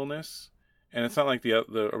usefulness, and it's not like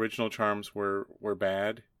the original charms were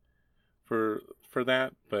bad for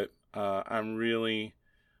that, but I'm really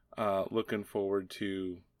looking forward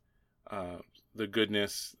to the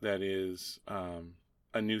goodness that is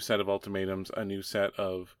a new set of ultimatums, a new set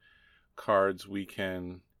of cards we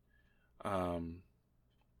can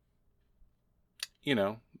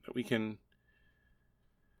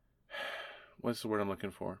what's the word I'm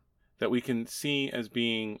looking for? That we can see as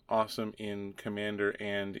being awesome in Commander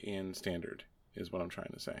and in Standard is what I'm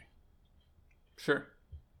trying to say. Sure.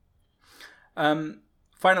 Final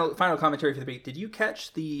commentary for the week. Did you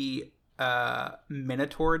catch the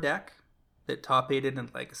Minotaur deck that top aided in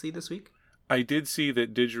Legacy this week? I did see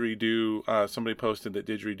that Didgeridoo, somebody posted that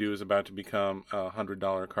Didgeridoo is about to become a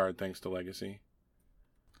 $100 card thanks to Legacy.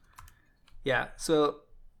 Yeah, so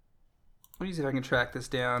let me see if I can track this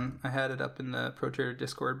down. I had it up in the Pro Trader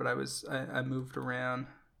Discord, but I moved around.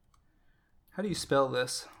 How do you spell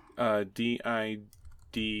this? Didg.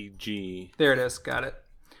 There it is. Got it.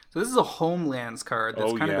 So this is a Homelands card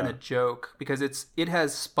that's kind of been a joke because it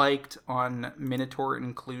has spiked on Minotaur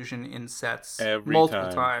inclusion in sets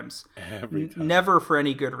multiple times. Every time. Never for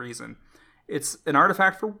any good reason. It's an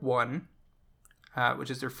artifact for 1,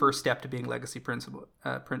 which is their first step to being Legacy playable.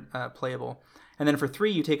 And then for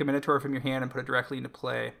 3, you take a Minotaur from your hand and put it directly into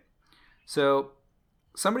play. So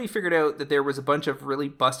somebody figured out that there was a bunch of really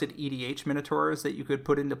busted EDH Minotaurs that you could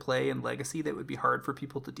put into play in Legacy that would be hard for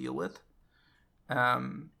people to deal with.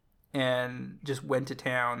 And just went to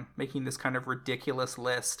town making this kind of ridiculous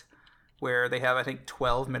list where they have, I think,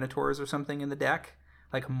 12 Minotaurs or something in the deck.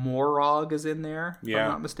 Like Morog is in there, if I'm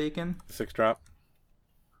not mistaken. 6-drop.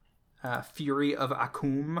 Fury of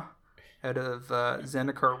Akum out of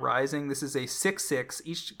Zendikar Rising. This is a 6/6.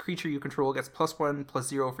 Each creature you control gets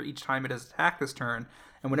 +1/+0 for each time it has attacked this turn.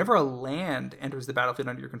 And whenever a land enters the battlefield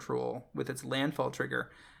under your control with its landfall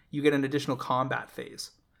trigger, you get an additional combat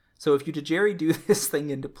phase. So if you didgeridoo this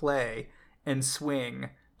thing into play and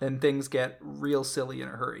swing, then things get real silly in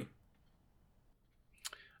a hurry.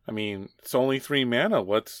 I mean, it's only 3 mana.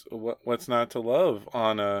 What's not to love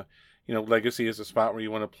on a, Legacy is a spot where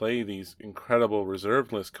you want to play these incredible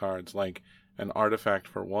reserved list cards, like an artifact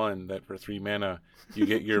for 1 that for 3 mana you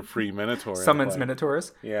get your free Minotaur. Summons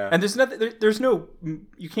Minotaurs. Yeah. And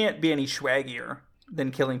you can't be any swaggier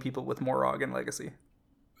than killing people with Morog in Legacy.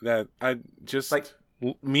 That I just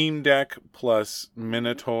meme deck plus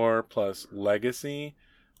Minotaur plus Legacy,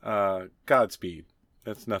 Godspeed.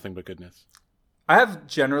 That's nothing but goodness. I have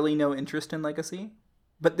generally no interest in Legacy,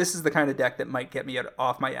 but this is the kind of deck that might get me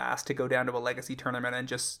off my ass to go down to a Legacy tournament and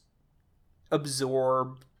just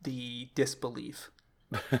absorb the disbelief.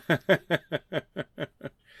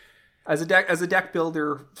 As a deck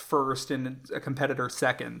builder first and a competitor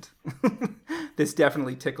second, this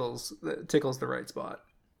definitely tickles the right spot.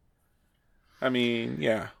 I mean,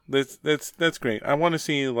 yeah, that's great. I want to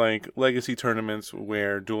see like legacy tournaments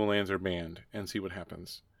where dual lands are banned and see what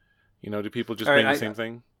happens. You know, do people just ban the same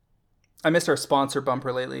thing? I missed our sponsor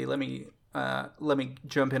bumper lately. Let me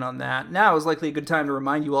jump in on that. Now is likely a good time to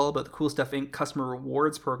remind you all about the Cool Stuff Inc. customer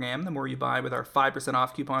rewards program. The more you buy with our 5%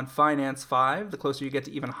 off coupon FINANCE5, the closer you get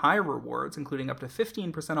to even higher rewards, including up to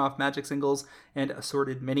 15% off Magic singles and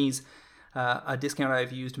assorted minis. A discount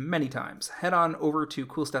I've used many times. Head on over to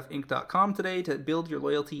coolstuffinc.com today to build your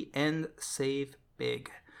loyalty and save big.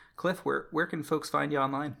 Cliff, where can folks find you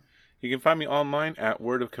online? You can find me online at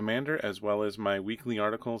Word of Commander, as well as my weekly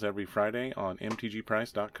articles every Friday on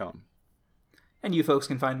mtgprice.com. And you folks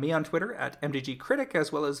can find me on Twitter at MTGCritic,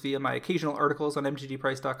 as well as via my occasional articles on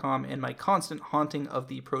mtgprice.com and my constant haunting of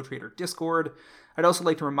the Pro Trader Discord. I'd also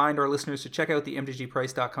like to remind our listeners to check out the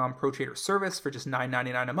mtgprice.com Pro Trader service for just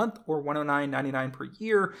 $9.99 a month or $109.99 per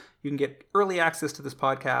year. You can get early access to this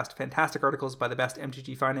podcast, fantastic articles by the best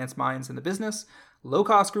MTG finance minds in the business,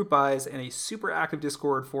 low-cost group buys, and a super active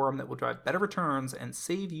Discord forum that will drive better returns and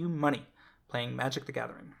save you money playing Magic the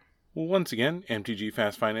Gathering. Well, once again, MTG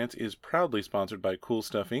Fast Finance is proudly sponsored by Cool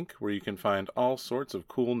Stuff Inc., where you can find all sorts of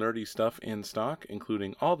cool, nerdy stuff in stock,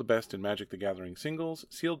 including all the best in Magic the Gathering singles,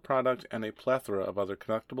 sealed product, and a plethora of other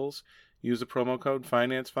collectibles. Use the promo code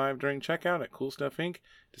FINANCE5 during checkout at Cool Stuff Inc.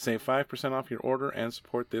 to save 5% off your order and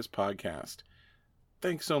support this podcast.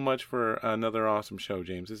 Thanks so much for another awesome show,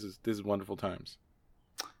 James. This is wonderful times.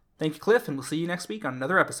 Thank you, Cliff, and we'll see you next week on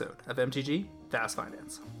another episode of MTG Fast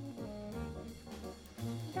Finance.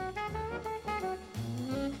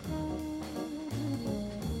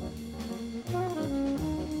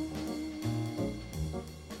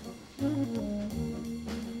 Mm-hmm.